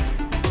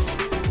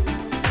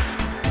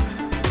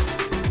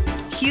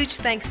 Huge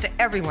thanks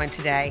to everyone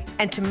today.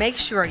 And to make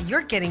sure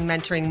you're getting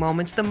mentoring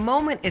moments the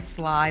moment it's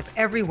live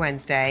every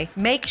Wednesday,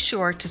 make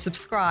sure to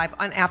subscribe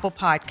on Apple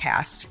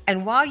Podcasts.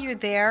 And while you're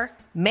there,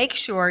 make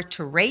sure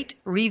to rate,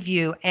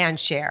 review, and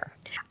share.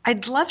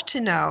 I'd love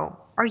to know,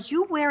 are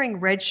you wearing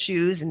red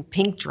shoes and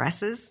pink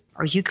dresses?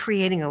 Are you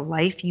creating a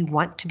life you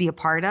want to be a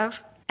part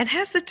of? And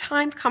has the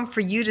time come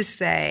for you to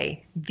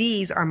say,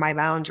 these are my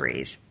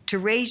boundaries? To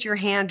raise your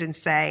hand and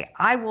say,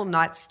 I will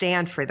not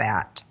stand for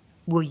that.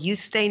 Will you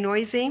stay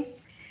noisy?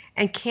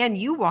 And can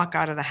you walk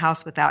out of the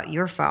house without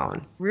your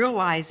phone,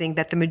 realizing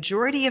that the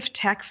majority of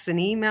texts and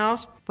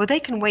emails, well, they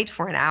can wait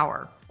for an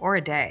hour or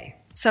a day?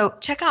 So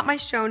check out my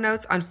show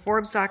notes on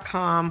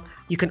Forbes.com.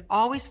 You can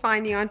always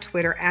find me on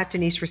Twitter at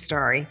Denise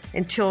Ristari.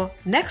 Until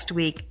next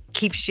week,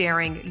 keep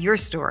sharing your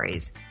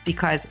stories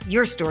because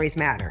your stories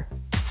matter.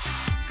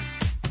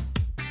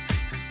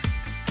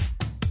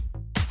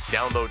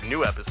 Download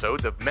new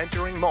episodes of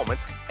Mentoring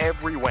Moments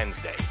every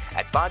Wednesday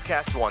at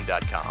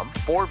podcastone.com,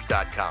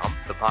 Forbes.com,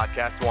 the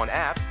Podcast One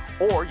app,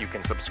 or you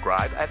can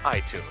subscribe at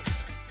iTunes.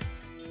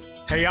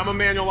 Hey, I'm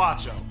Emmanuel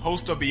Acho,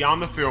 host of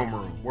Beyond the Film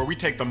Room, where we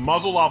take the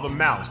muzzle off the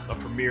mouth of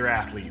premier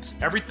athletes.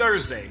 Every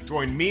Thursday,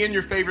 join me and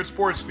your favorite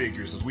sports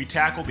figures as we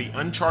tackle the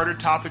uncharted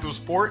topic of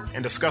sport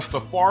and discuss the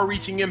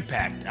far-reaching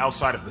impact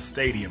outside of the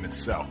stadium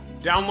itself.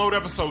 Download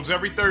episodes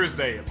every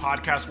Thursday at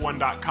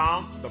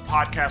podcastone.com, the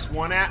Podcast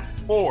One app,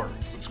 or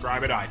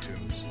subscribe at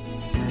iTunes.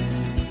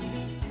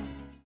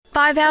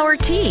 5-Hour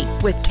Tea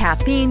with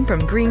caffeine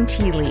from green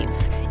tea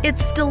leaves.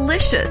 It's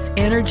delicious,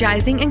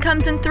 energizing, and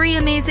comes in 3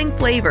 amazing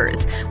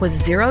flavors. With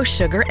 0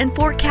 sugar and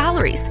 4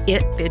 calories,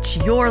 it fits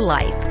your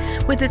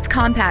life. With its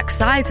compact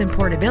size and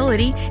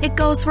portability, it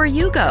goes where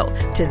you go.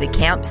 To the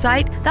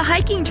campsite, the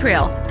hiking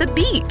trail, the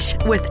beach,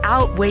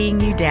 without weighing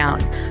you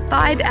down.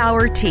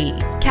 5-Hour Tea.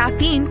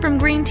 Caffeine from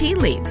green tea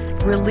leaves.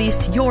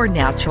 Release your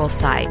natural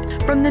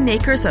side. From the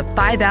makers of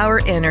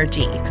 5-Hour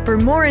Energy. For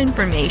more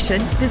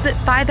information, visit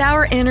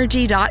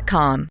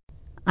 5hourenergy.com.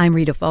 I'm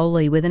Rita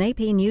Foley with an AP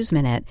News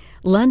Minute.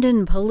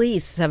 London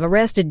police have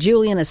arrested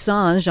Julian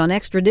Assange on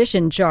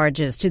extradition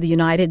charges to the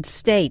United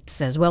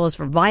States, as well as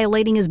for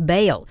violating his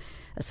bail.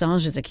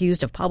 Assange is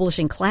accused of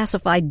publishing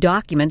classified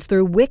documents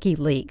through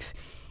WikiLeaks.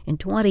 In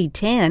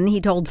 2010, he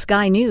told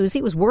Sky News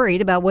he was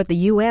worried about what the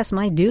U.S.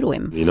 might do to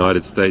him. The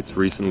United States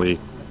recently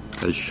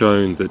has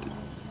shown that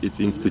its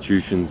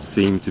institutions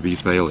seem to be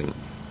failing.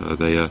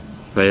 They are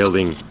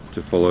failing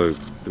to follow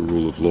the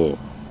rule of law.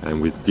 And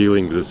with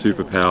dealing with a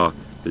superpower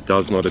that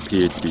does not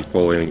appear to be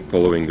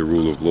following the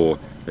rule of law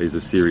is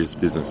a serious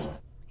business.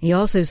 He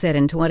also said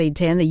in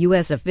 2010 the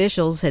U.S.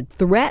 officials had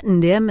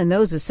threatened him and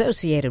those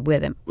associated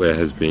with him. There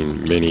has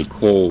been many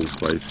calls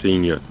by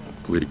senior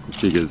political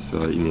figures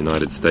in the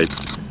United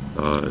States,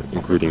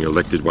 including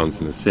elected ones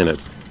in the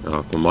Senate,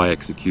 for my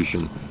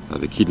execution,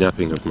 the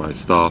kidnapping of my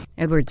staff.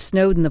 Edward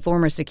Snowden, the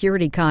former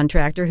security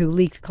contractor who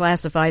leaked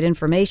classified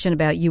information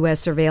about U.S.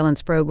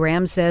 surveillance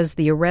programs, says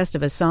the arrest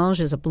of Assange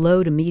is a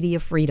blow to media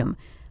freedom.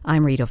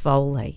 I'm Rita Foley.